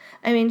there.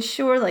 I mean,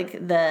 sure,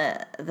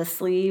 the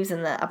sleeves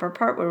and the upper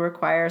part would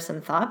require some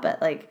thought, but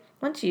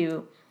once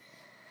a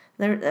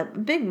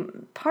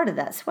big part of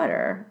that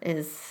sweater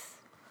is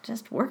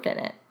just working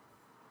it.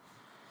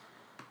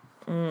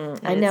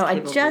 I know. I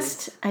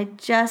just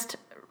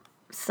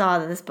saw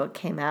that this book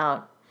came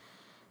out.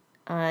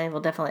 I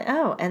will definitely.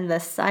 Oh, and the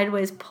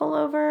sideways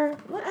pullover.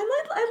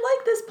 I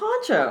like this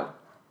poncho.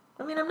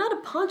 I mean, I'm not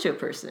a poncho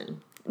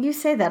person. You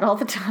say that all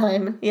the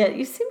time. Yeah,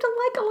 you seem to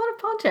like a lot of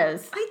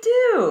ponchos. I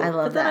do. I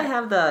love that. But then I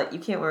have the you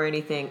can't wear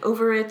anything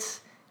over it,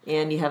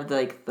 and you have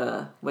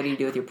the what do you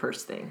do with your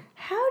purse thing.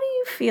 How do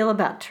you feel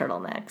about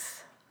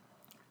turtlenecks?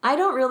 I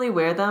don't really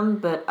wear them,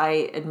 but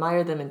I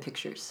admire them in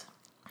pictures.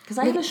 Because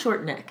I have a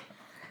short neck.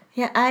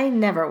 Yeah, I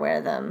never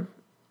wear them.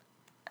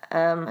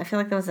 I feel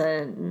like there was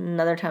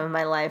another time in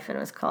my life, and it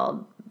was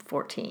called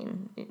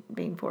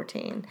being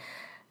 14.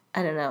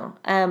 I don't know.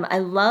 I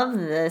love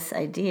this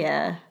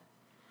idea.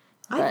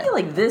 I feel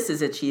like this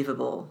is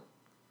achievable.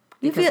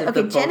 You feel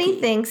okay? Jenny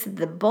thinks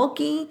the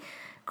bulky,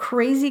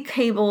 crazy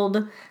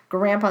cabled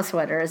grandpa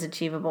sweater is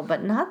achievable,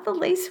 but not the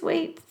lace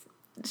weight,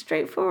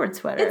 straightforward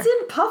sweater. It's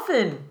in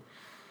puffin,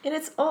 and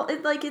it's all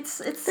it's.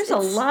 There's a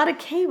lot of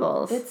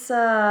cables. It's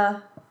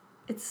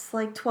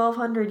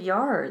 1,200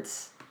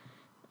 yards.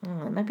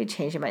 I might be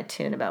changing my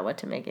tune about what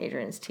to make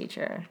Adrian's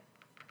teacher.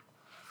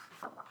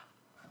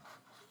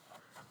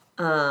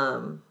 I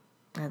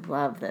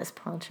love this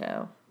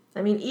poncho.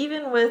 I mean,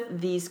 even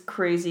with these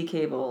crazy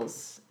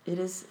cables, it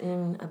is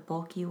in a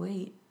bulky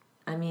weight.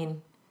 I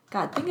mean,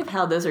 God, think of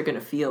how those are going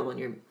to feel when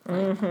you're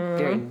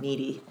very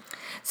meaty.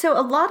 So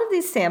a lot of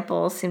these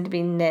samples seem to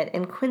be knit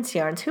in Quince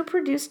yarns. Who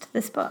produced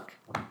this book?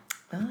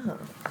 Oh,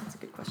 that's a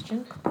good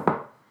question.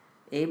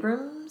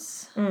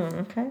 Abrams?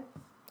 Okay.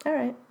 All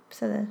right.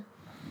 So the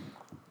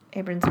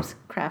Abrams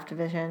Craft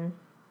Division.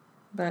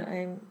 But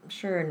I'm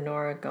sure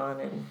Nora Gahn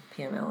and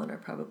Pam Allen are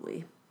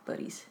probably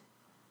buddies.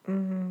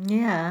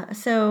 Yeah.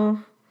 So,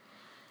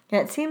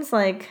 yeah, it seems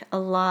like a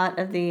lot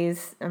of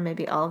these, or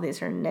maybe all of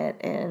these, are knit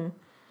in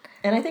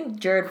And I think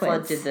Jared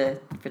Flood Quiz.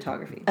 did the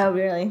photography. Oh,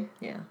 really?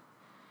 Yeah.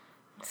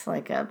 It's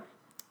like a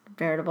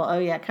veritable, oh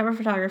yeah, cover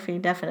photography,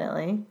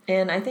 definitely.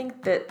 And I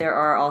think that there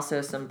are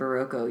also some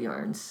Barocco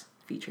yarns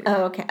featured.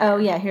 Oh, okay. Oh,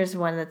 yeah, here's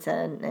one that's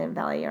in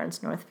Valley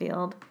Yarns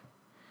Northfield.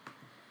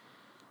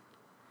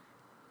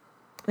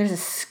 There's a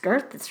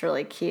skirt that's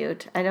really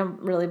cute. I don't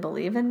really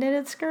believe in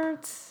knitted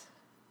skirts.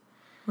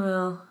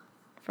 Well,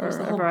 For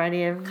a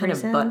variety of kind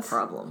reasons. of butt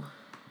problem.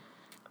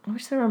 I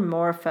wish there were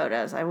more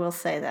photos. I will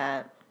say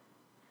that.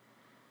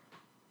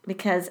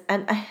 Because,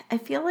 and I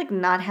feel like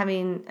not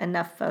having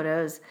enough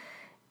photos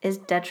is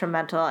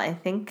detrimental. I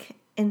think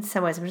in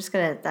some ways,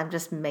 I'm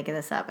just making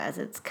this up as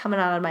it's coming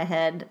out of my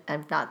head.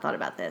 I've not thought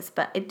about this.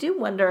 But I do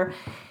wonder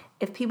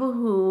if people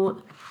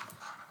who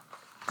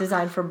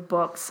design for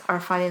books are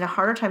finding a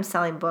harder time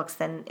selling books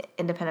than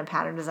independent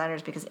pattern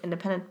designers, because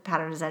independent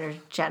pattern designers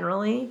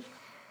generally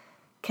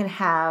can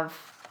have,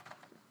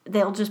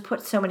 they'll just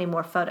put so many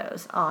more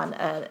photos on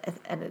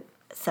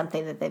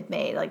something that they've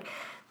made. Like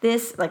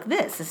this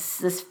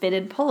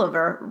fitted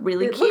pullover,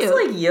 really cute. It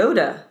looks like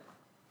Yoda.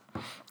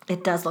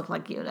 It does look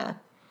like Yoda.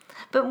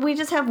 But we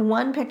just have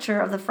one picture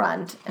of the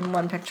front and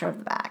one picture of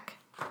the back.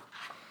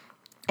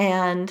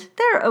 And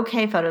they're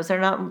okay photos. They're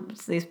not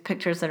these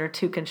pictures that are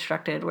too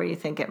constructed where you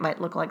think it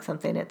might look like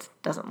something it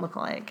doesn't look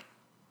like.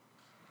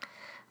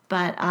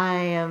 But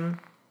yeah.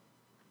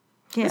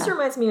 This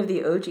reminds me of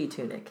the OG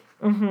tunic.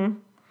 Mm-hmm.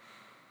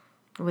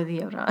 With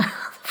Yoda on the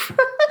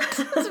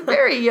front. It's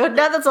very Yoda.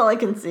 Now that's all I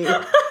can see.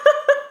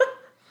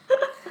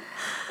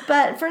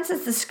 But, for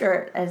instance, the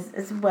skirt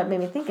is what made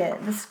me think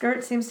it. The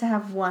skirt seems to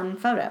have one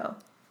photo.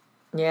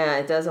 Yeah,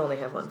 it does only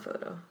have one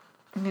photo.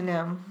 You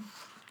know.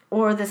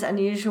 Or this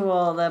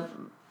unusual, the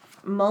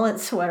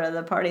mullet sweater,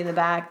 the party in the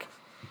back,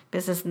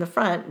 business in the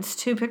front. It's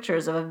two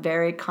pictures of a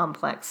very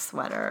complex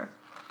sweater.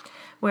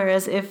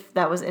 Whereas if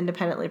that was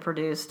independently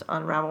produced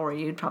on Ravelry,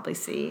 you'd probably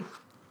see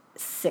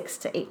 6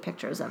 to 8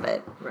 pictures of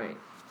it. Right.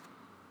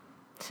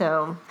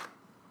 So,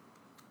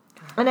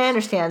 and I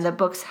understand that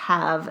books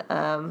have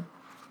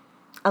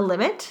a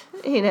limit,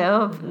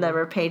 of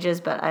number of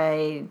pages, but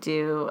I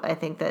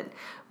think that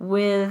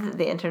with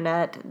the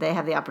internet, they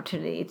have the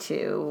opportunity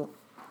to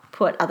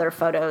put other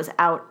photos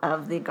out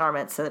of the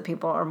garments so that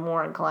people are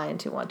more inclined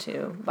to want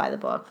to buy the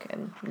book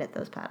and knit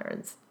those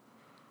patterns.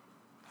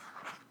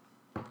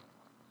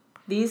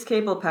 These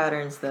cable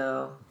patterns,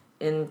 though,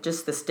 in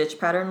just the stitch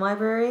pattern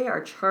library,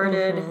 are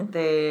charted. Mm-hmm.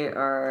 They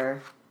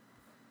are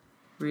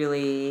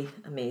really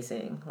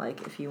amazing.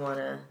 Like, if you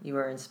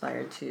are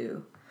inspired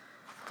to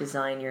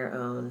design your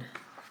own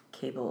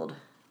cabled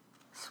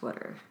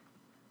sweater.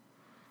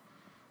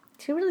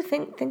 Do you really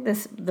think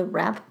the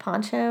wrap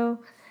poncho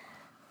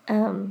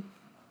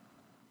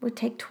would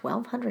take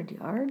 1,200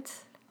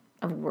 yards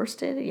of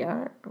worsted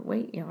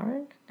weight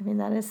yarn? I mean,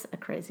 that is a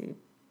crazy.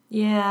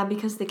 Yeah,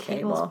 because the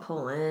cables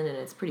pull in and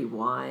it's pretty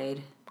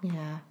wide.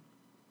 Yeah.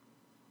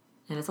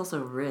 And it's also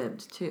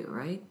ribbed too,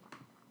 right?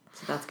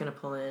 So that's going to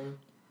pull in.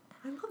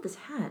 I love this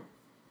hat.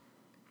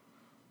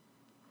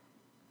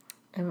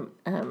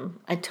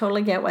 I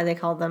totally get why they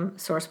call them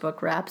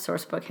sourcebook wrap,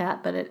 sourcebook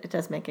hat, but it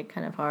does make it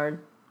kind of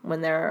hard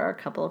when there are a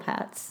couple of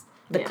hats.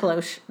 The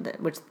cloche,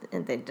 which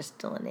they just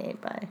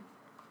delineate by.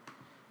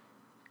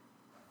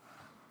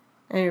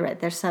 Oh, you're right.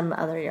 There's some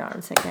other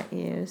yarns that get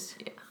used.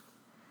 Yeah.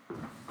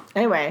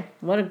 Anyway,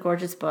 what a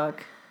gorgeous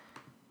book.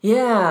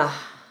 Yeah.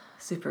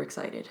 Super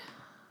excited.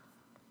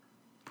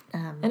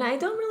 And I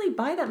don't really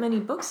buy that many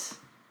books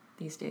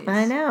these days.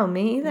 I know,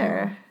 me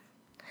either.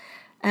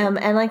 And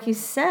like you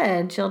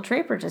said, Jill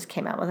Draper just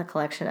came out with a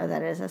collection of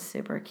that is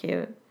super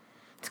cute.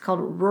 It's called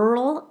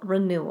Rural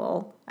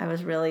Renewal. I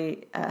was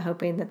really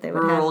hoping that they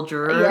would Rural have...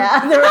 Juror? Yeah,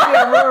 there would be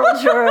a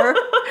Rural Juror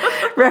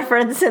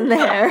reference in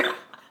there.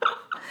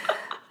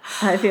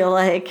 I feel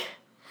like...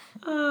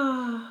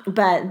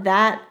 But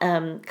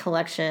that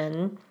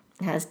collection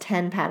has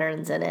 10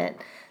 patterns in it,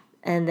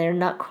 and they're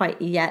not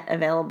quite yet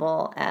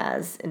available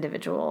as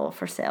individual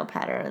for sale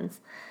patterns.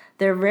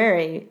 They're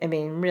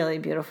really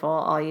beautiful,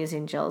 all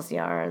using Jill's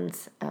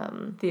yarns.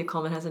 Thea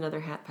Coleman has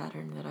another hat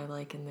pattern that I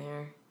like in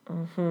there.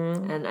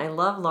 Mm-hmm. And I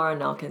love Laura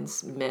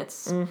Nelkin's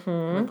mitts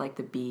with like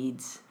the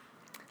beads.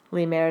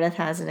 Lee Meredith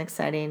has an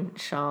exciting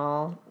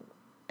shawl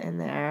in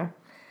there.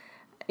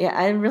 Yeah,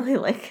 I really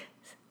like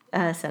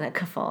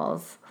Seneca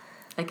Falls.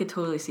 I could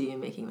totally see you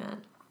making that.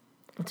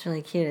 It's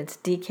really cute. It's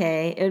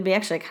DK. It would be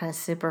actually kind of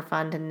super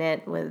fun to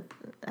knit with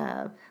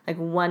like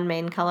one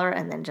main color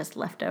and then just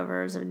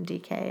leftovers of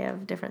DK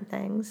of different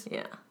things.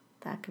 Yeah.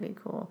 That could be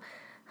cool.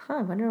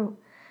 I wonder...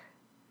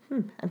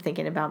 I'm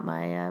thinking about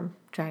my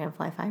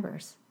Dragonfly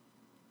fibers.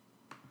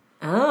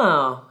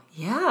 Oh,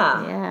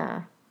 yeah.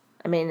 Yeah.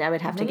 I mean, I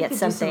would have to get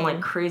something... Do some,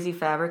 like, crazy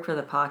fabric for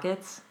the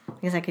pockets.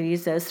 Because I could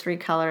use those 3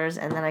 colors,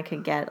 and then I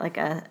could get, like,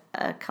 a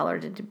color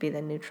to be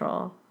the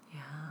neutral.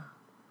 Yeah.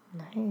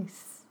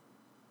 Nice.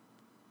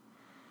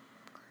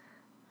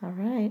 All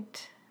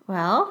right.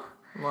 Well...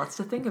 Lots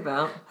to think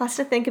about.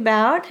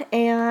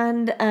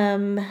 And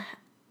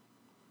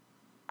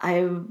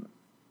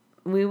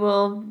we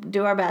will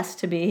do our best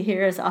to be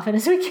here as often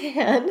as we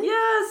can.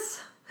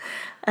 Yes.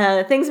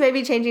 Things may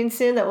be changing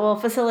soon that will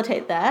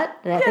facilitate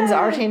that. Things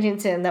are changing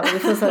soon that will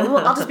facilitate.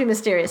 Well, I'll just be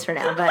mysterious for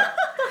now, but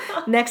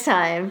next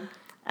time.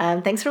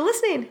 Thanks for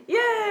listening.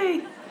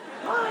 Yay!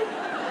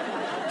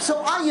 Bye.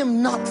 So I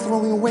am not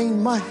throwing away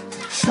my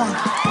shot.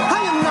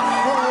 I am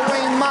not throwing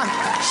away my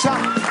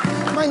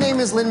shot. My name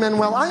is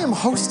Lin-Manuel. I am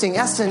hosting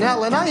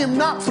SNL, and I am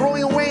not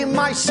throwing away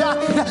my shot.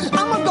 Now,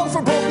 I'm gonna go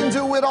for broke and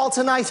do it all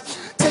tonight.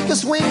 Take a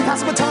swing,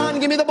 pass the baton,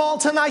 give me the ball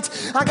tonight.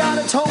 I got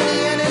a Tony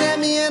and an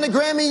Emmy and a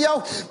Grammy,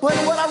 yo. But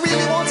what I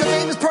really want's a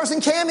famous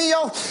person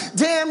cameo.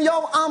 Damn,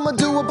 yo, I'ma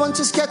do a bunch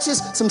of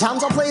sketches.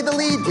 Sometimes I'll play the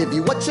lead, give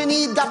you what you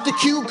need. Got the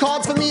cue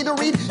cards for me to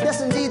read.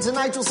 Yes, indeed,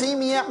 tonight you'll see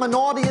me at my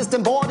naughtiest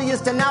and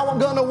bawdiest. And now I'm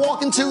gonna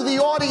walk into the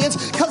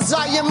audience, cause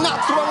I am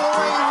not throwing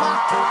away my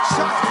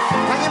shot.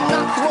 I am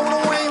not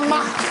throwing away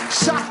my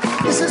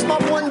shot. This is my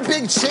one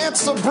big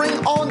chance, so bring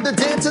on the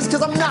dancers,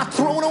 cause I'm not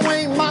throwing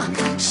away my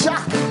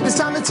shot. It's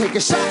time to take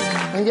a shot.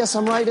 And yes,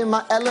 I'm right in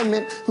my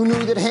element. Who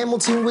knew that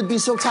Hamilton would be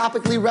so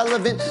topically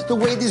relevant? The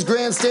way these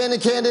grandstanding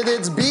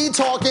candidates be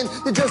talking,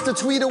 they're just a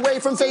tweet away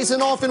from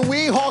facing off and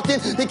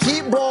Weehawken. They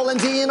keep brawling,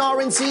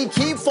 DNR and C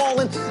keep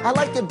falling. I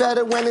like it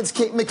better when it's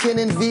Kate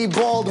McKinnon v.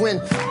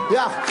 Baldwin.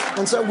 Yeah,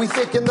 and so we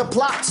thicken the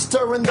plot,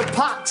 stirring the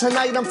pot.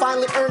 Tonight I'm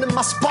finally earning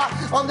my spot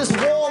on this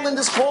wall in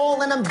this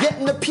hall, and I'm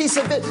getting a piece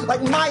of it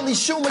like Miley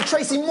Schumer,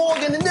 Tracy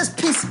Morgan, in this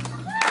piece.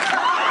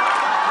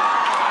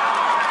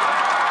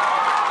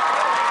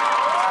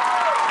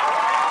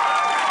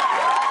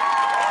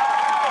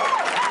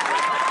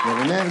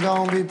 Never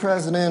gonna be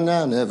president,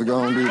 I'm never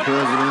gonna be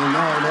president,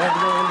 I'm never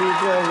gonna be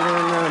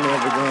president, I'm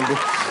never gonna be.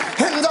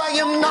 And I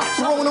am not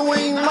throwing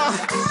away my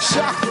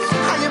shot.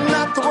 I am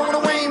not throwing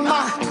away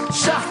my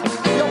shot.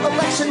 Yo,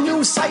 election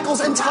news cycles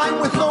and time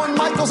with Lorne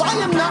Michaels. I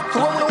am not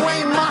throwing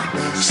away my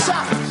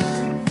shot.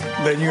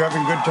 Then you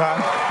having a good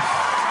time?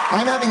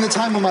 I'm having the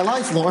time of my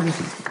life, Lorne.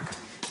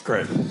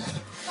 Great.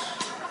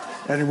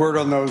 Any word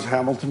on those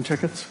Hamilton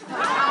tickets?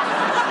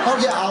 Oh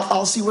yeah,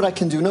 I'll see what I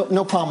can do.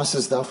 No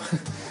promises though.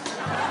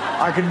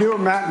 I could do a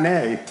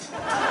matinee.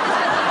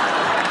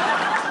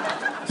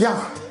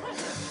 Yeah.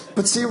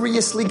 But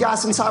seriously,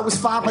 guys, since I was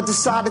 5, I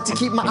decided to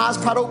keep my eyes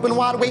proud open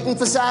wide, waiting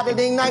for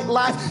Saturday Night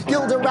Live.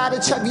 Gilda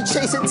Radner, Chevy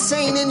Chase,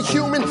 insane,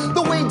 inhuman.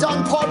 The way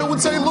Don Pardo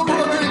would say,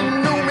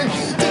 Lorraine Newman.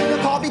 Dana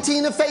Carvey,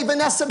 Tina Fey,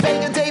 Vanessa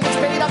Bayer, David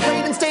Spade. I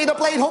prayed and stayed up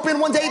late, hoping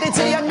one day they'd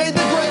say I made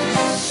the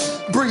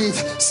grade. Breathe,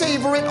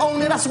 savor it,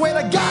 own it. I swear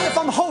to God, if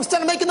I'm hosting,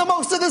 I'm making the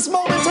most of this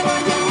moment. And I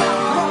am not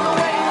throwing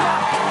away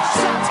my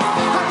shot. I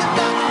am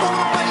not throwing